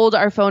kind of hold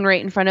our phone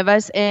right in front of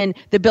us, and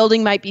the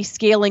building might be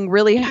scaling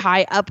really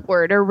high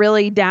upward or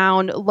really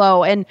down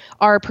low, and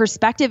our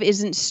perspective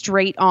isn't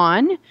straight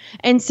on.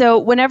 And so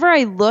whenever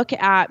I look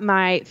at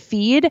my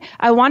feed,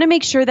 I want to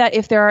make sure that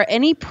if there are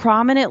any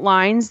prominent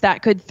lines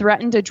that could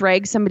threaten to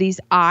drag somebody's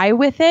eye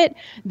with it,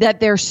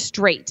 that they're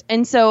straight.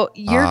 And so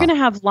you're going to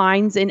have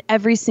lines in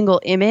every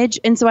single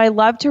image. And so I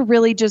love to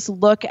really just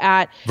look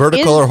at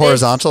vertical or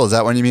horizontal. Is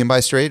that what you mean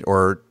by straight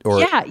or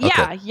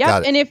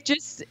yeah. And if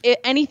just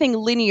anything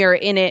linear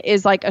in it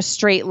is like a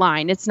straight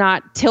line, it's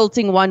not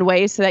tilting one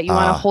way so that you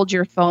want to hold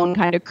your phone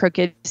kind of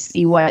crooked to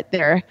see what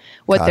they're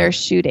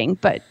shooting.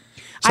 But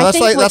so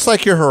that's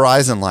like your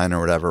horizon line or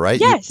whatever, right?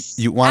 Yes,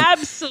 you want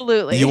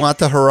absolutely. You want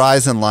the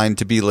horizon line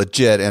to be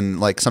legit, and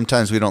like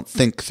sometimes we don't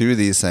think through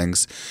these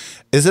things.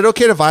 Is it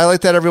okay to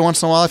violate that every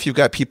once in a while if you've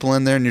got people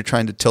in there and you're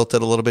trying to tilt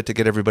it a little bit to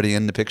get everybody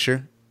in the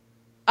picture?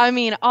 I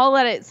mean, I'll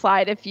let it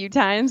slide a few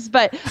times,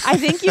 but I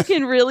think you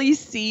can really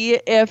see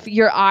if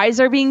your eyes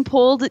are being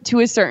pulled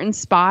to a certain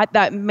spot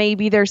that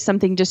maybe there's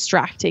something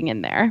distracting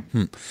in there.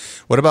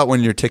 What about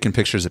when you're taking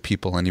pictures of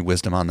people? Any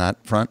wisdom on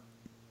that front?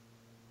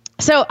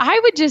 So I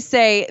would just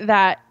say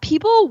that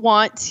people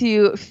want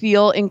to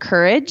feel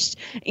encouraged,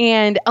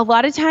 and a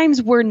lot of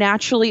times we're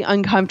naturally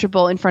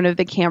uncomfortable in front of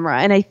the camera.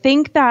 And I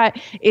think that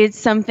it's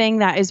something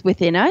that is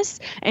within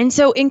us. And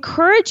so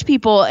encourage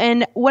people.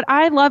 And what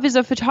I love as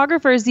a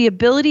photographer is the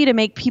ability to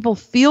make people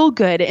feel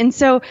good. And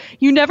so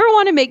you never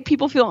want to make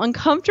people feel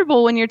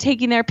uncomfortable when you're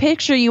taking their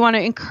picture. You want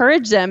to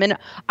encourage them. And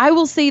I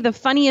will say the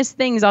funniest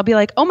things. I'll be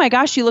like, oh my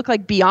gosh, you look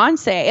like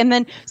Beyonce. And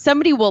then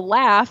somebody will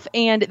laugh,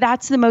 and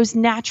that's the most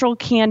natural,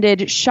 candid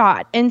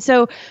shot. And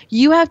so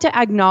you have to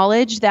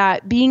acknowledge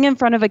that being in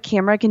front of a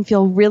camera can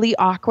feel really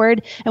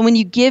awkward. And when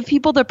you give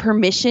people the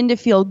permission to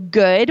feel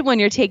good when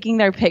you're taking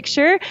their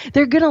picture,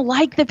 they're going to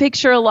like the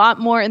picture a lot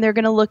more, and they're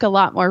going to look a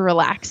lot more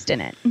relaxed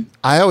in it.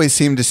 I always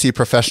seem to see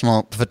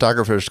professional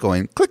photographers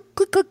going click,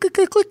 click, click, click,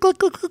 click, click, click,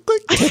 click, click,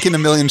 click, taking a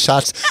million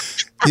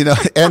shots, you know,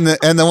 and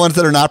the ones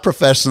that are not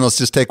professionals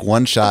just take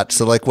one shot.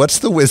 So like, what's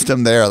the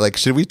wisdom there? Like,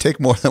 should we take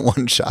more than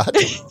one shot?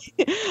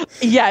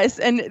 Yes.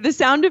 And the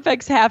sound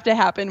effects have to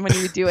happen when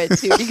you do it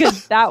too,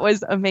 because that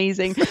was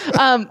amazing.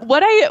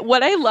 What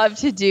I love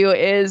to do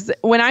is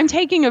when I'm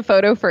taking a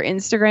photo for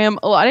Instagram,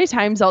 a lot of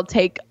times I'll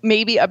take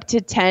maybe up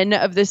to 10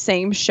 of the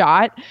same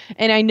shot.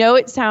 And I know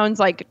it sounds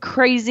like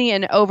crazy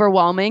and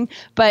overwhelming,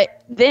 but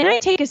then I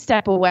take a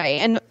step away.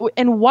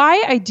 And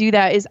why I do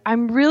that is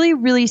I'm really,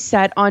 really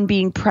set on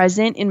being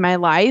present in my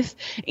life.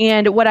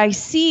 And what I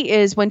see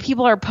is when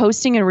people are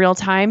posting in real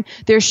time,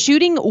 they're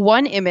shooting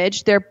one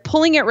image, they're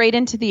pulling it right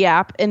into the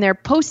app, and they're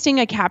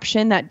posting a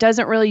caption that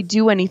doesn't really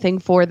do anything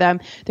for them.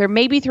 They're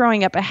maybe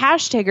throwing up a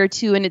hashtag or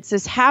two, and it's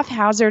this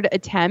haphazard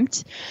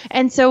attempt.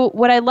 And so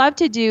what I love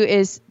to do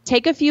is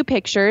take a few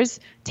pictures,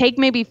 take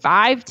maybe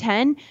 5,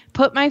 10,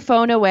 put my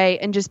phone away,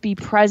 and just be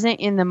present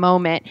in the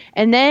moment.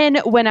 And then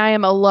when I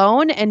am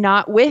alone and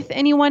not with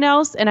anyone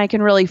else and I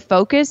can really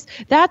focus,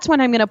 that's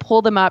when I'm going to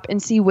pull them up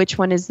and see which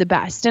one is the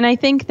best. And I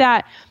think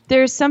that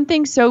there's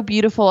something so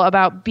beautiful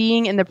about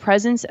being in the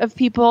presence of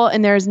people,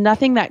 and there's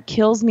nothing that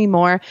kills me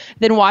more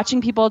than watching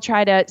people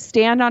try to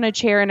stand on a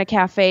chair in a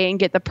cafe and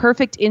get the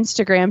perfect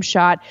Instagram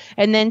shot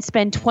and then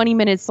spend 20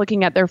 minutes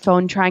looking at their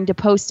phone trying to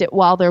post it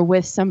while they're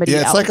with somebody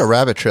else. Yeah, it's like a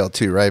rabbit trail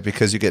too, right?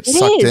 Because you get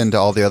sucked into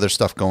all the other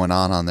stuff going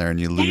on there, and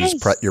you lose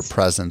your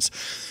presence.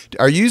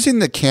 Are you using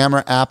the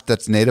camera app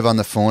that's native on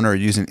the phone, or are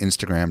you using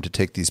Instagram to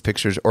take these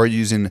pictures, or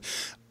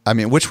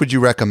which would you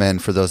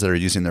recommend for those that are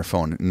using their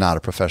phone, not a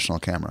professional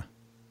camera?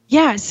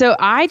 Yeah, so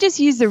I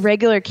just use the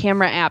regular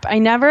camera app. I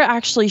never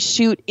actually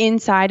shoot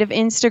inside of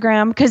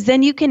Instagram because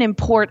then you can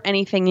import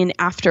anything in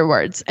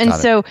afterwards. And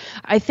so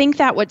I think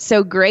that what's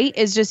so great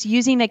is just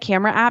using the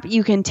camera app,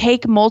 you can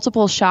take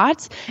multiple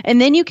shots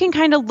and then you can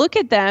kind of look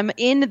at them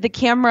in the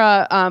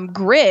camera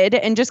grid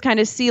and just kind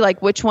of see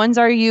like which ones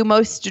are you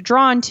most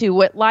drawn to,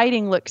 what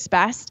lighting looks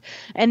best.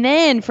 And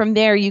then from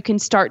there, you can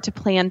start to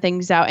plan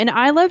things out. And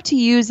I love to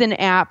use an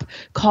app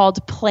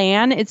called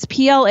Plan. It's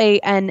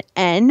PLANN,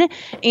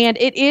 and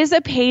it is a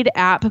paid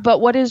app,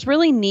 but what is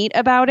really neat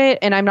about it,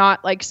 and I'm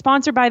not like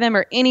sponsored by them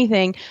or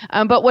anything,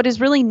 but what is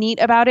really neat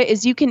about it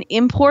is you can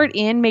import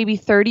in maybe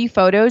 30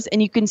 photos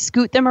and you can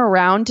scoot them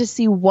around to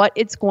see what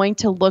it's going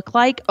to look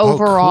like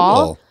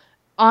overall. Cool.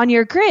 On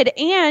your grid,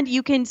 and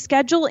you can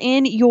schedule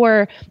in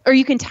you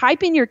can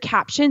type in your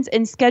captions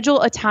and schedule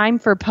a time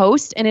for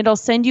post, and it'll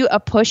send you a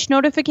push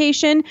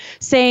notification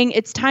saying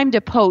it's time to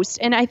post.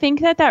 And I think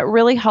that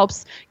really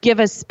helps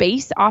give us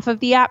space off of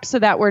the app so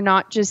that we're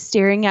not just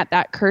staring at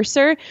that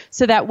cursor,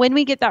 so that when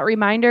we get that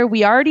reminder,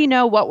 we already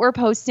know what we're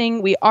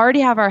posting. We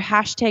already have our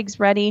hashtags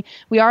ready.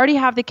 We already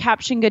have the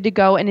caption good to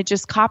go, and it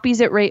just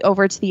copies it right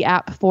over to the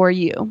app for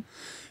you.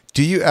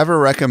 Do you ever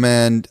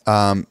recommend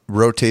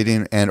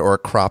rotating and or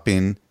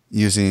cropping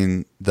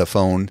using the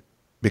phone?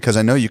 Because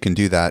I know you can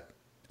do that.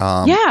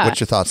 What's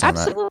your thoughts on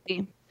that?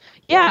 Absolutely.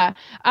 Yeah.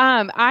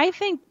 I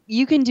think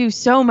you can do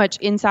so much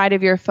inside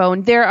of your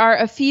phone. There are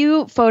a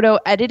few photo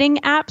editing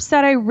apps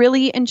that I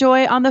really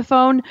enjoy on the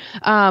phone.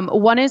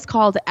 One is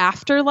called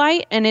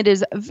Afterlight, and it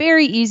is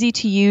very easy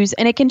to use,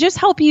 and it can just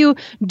help you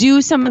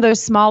do some of those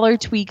smaller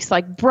tweaks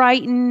like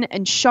brighten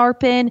and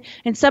sharpen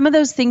and some of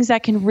those things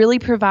that can really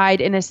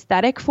provide an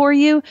aesthetic for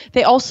you.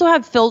 They also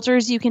have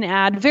filters you can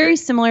add, very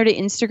similar to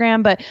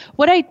Instagram, but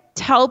what I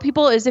tell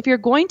people is if you're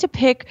going to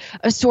pick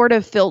a sort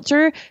of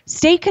filter,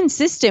 stay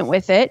consistent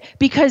with it,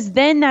 because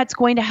then that's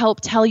going to help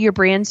tell your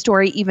brand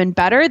story even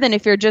better than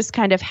if you're just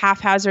kind of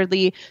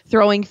haphazardly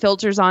throwing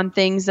filters on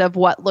things of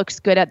what looks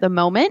good at the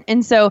moment.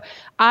 And so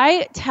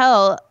I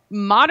tell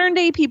modern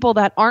day people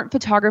that aren't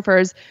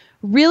photographers,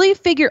 really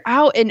figure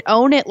out and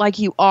own it like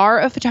you are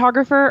a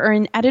photographer or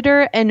an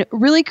editor, and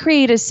really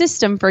create a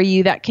system for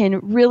you that can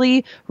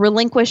really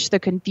relinquish the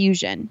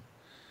confusion.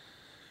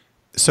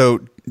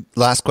 So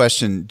last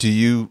question, do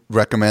you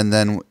recommend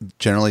then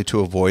generally to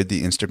avoid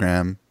the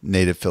Instagram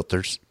native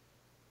filters?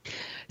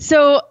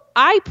 So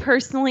I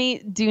personally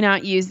do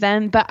not use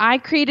them, but I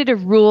created a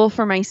rule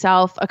for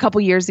myself a couple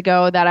years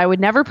ago that I would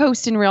never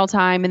post in real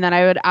time and that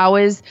I would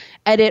always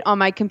edit on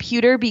my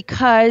computer,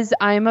 because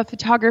I'm a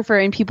photographer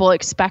and people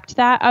expect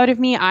that out of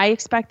me. I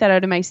expect that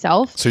out of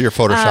myself. So you're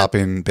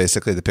photoshopping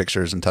basically the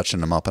pictures and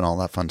touching them up and all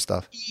that fun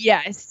stuff?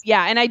 Yes.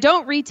 Yeah. And I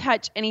don't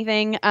retouch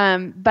anything,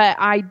 but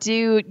I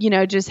do,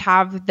 just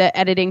have the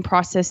editing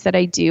process that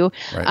I do.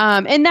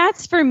 Right. And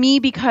that's for me,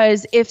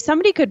 because if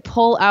somebody could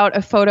pull out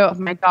a photo of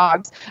my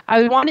dogs,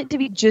 I would want it to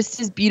be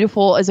just as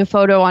beautiful as a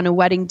photo on a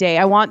wedding day.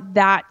 I want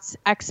that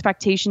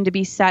expectation to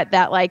be set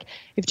that, like,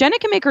 if Jenna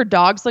can make her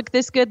dogs look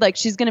this good, like,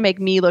 she's going to make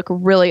me look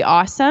really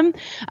awesome.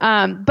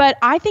 But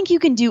I think you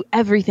can do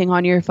everything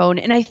on your phone.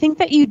 And I think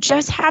that you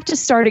just have to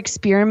start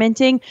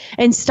experimenting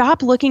and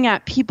stop looking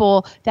at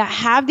people that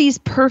have these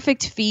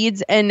perfect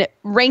feeds and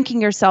ranking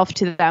yourself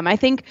to them. I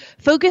think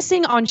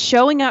focusing on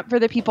showing up for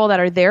the people that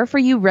are there for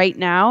you right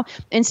now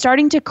and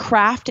starting to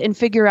craft and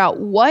figure out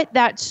what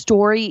that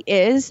story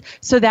is,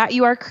 so that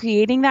you are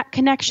creating that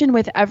connection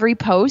with every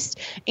post,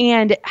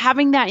 and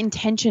having that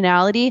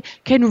intentionality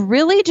can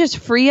really just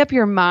free up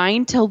your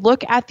mind to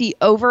look at the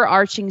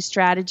overarching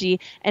strategy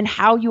and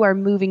how you are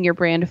moving your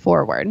brand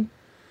forward.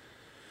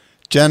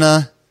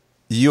 Jenna,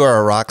 you are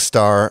a rock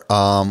star.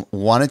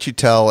 Why don't you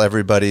tell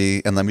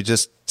everybody, and let me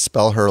just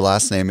spell her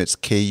last name. It's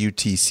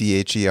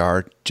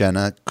Kutcher,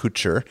 Jenna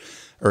Kutcher.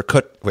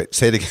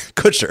 Say it again.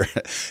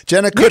 Kutcher.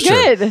 Jenna Kutcher.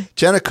 You're good.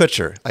 Jenna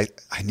Kutcher. I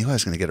knew I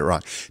was going to get it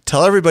wrong.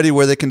 Tell everybody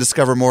where they can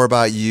discover more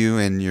about you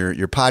and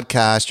your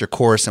podcast, your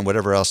course, and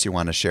whatever else you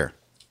want to share.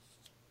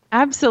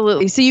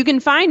 Absolutely. So you can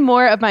find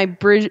more of my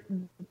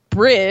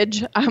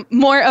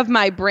more of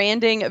my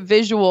branding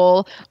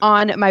visual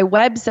on my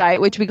website,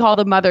 which we call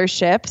the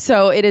Mothership.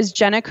 So it is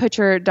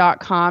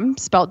jennakutcher.com,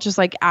 spelled just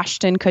like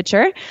Ashton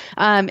Kutcher.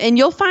 And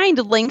you'll find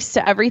links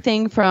to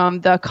everything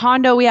from the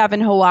condo we have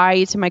in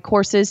Hawaii to my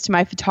courses to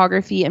my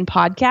photography and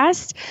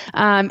podcast.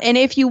 And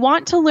if you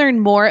want to learn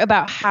more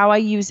about how I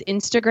use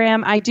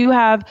Instagram, I do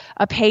have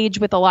a page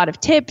with a lot of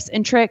tips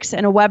and tricks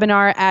and a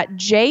webinar at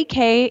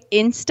jkinsta.com.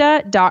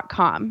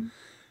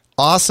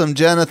 Awesome,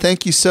 Jenna.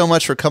 Thank you so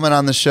much for coming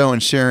on the show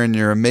and sharing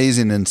your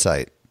amazing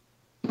insight.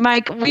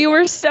 Mike, we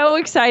were so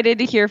excited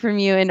to hear from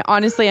you. And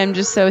honestly, I'm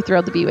just so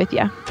thrilled to be with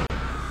you.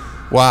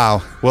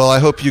 Wow. Well, I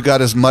hope you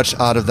got as much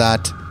out of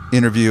that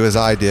interview as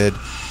I did.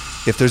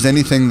 If there's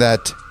anything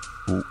that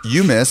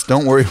you missed,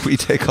 don't worry. We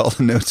take all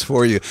the notes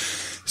for you.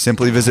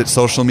 Simply visit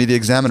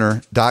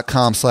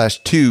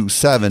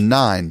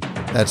socialmediaexaminer.com/279.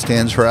 That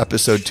stands for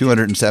episode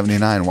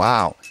 279.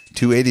 Wow.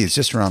 280 is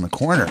just around the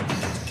corner.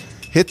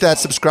 Hit that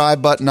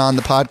subscribe button on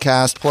the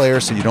podcast player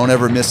so you don't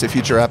ever miss a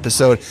future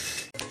episode.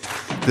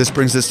 This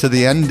brings us to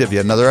the end of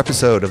yet another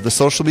episode of the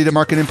Social Media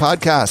Marketing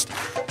Podcast.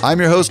 I'm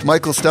your host,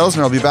 Michael Stelzner.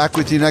 I'll be back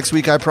with you next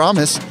week, I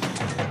promise.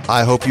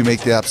 I hope you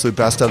make the absolute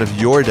best out of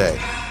your day.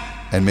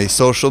 And may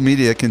social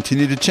media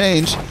continue to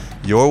change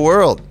your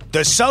world.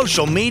 The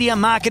Social Media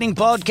Marketing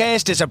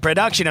Podcast is a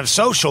production of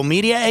Social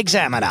Media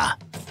Examiner.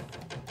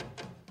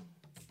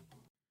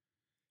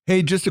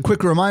 Hey, just a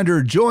quick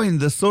reminder, join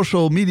the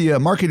Social Media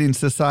Marketing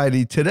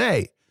Society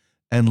today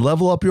and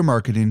level up your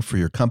marketing for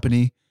your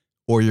company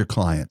or your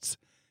clients.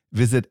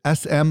 Visit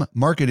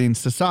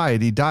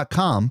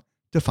smmarketingsociety.com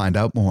to find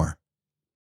out more.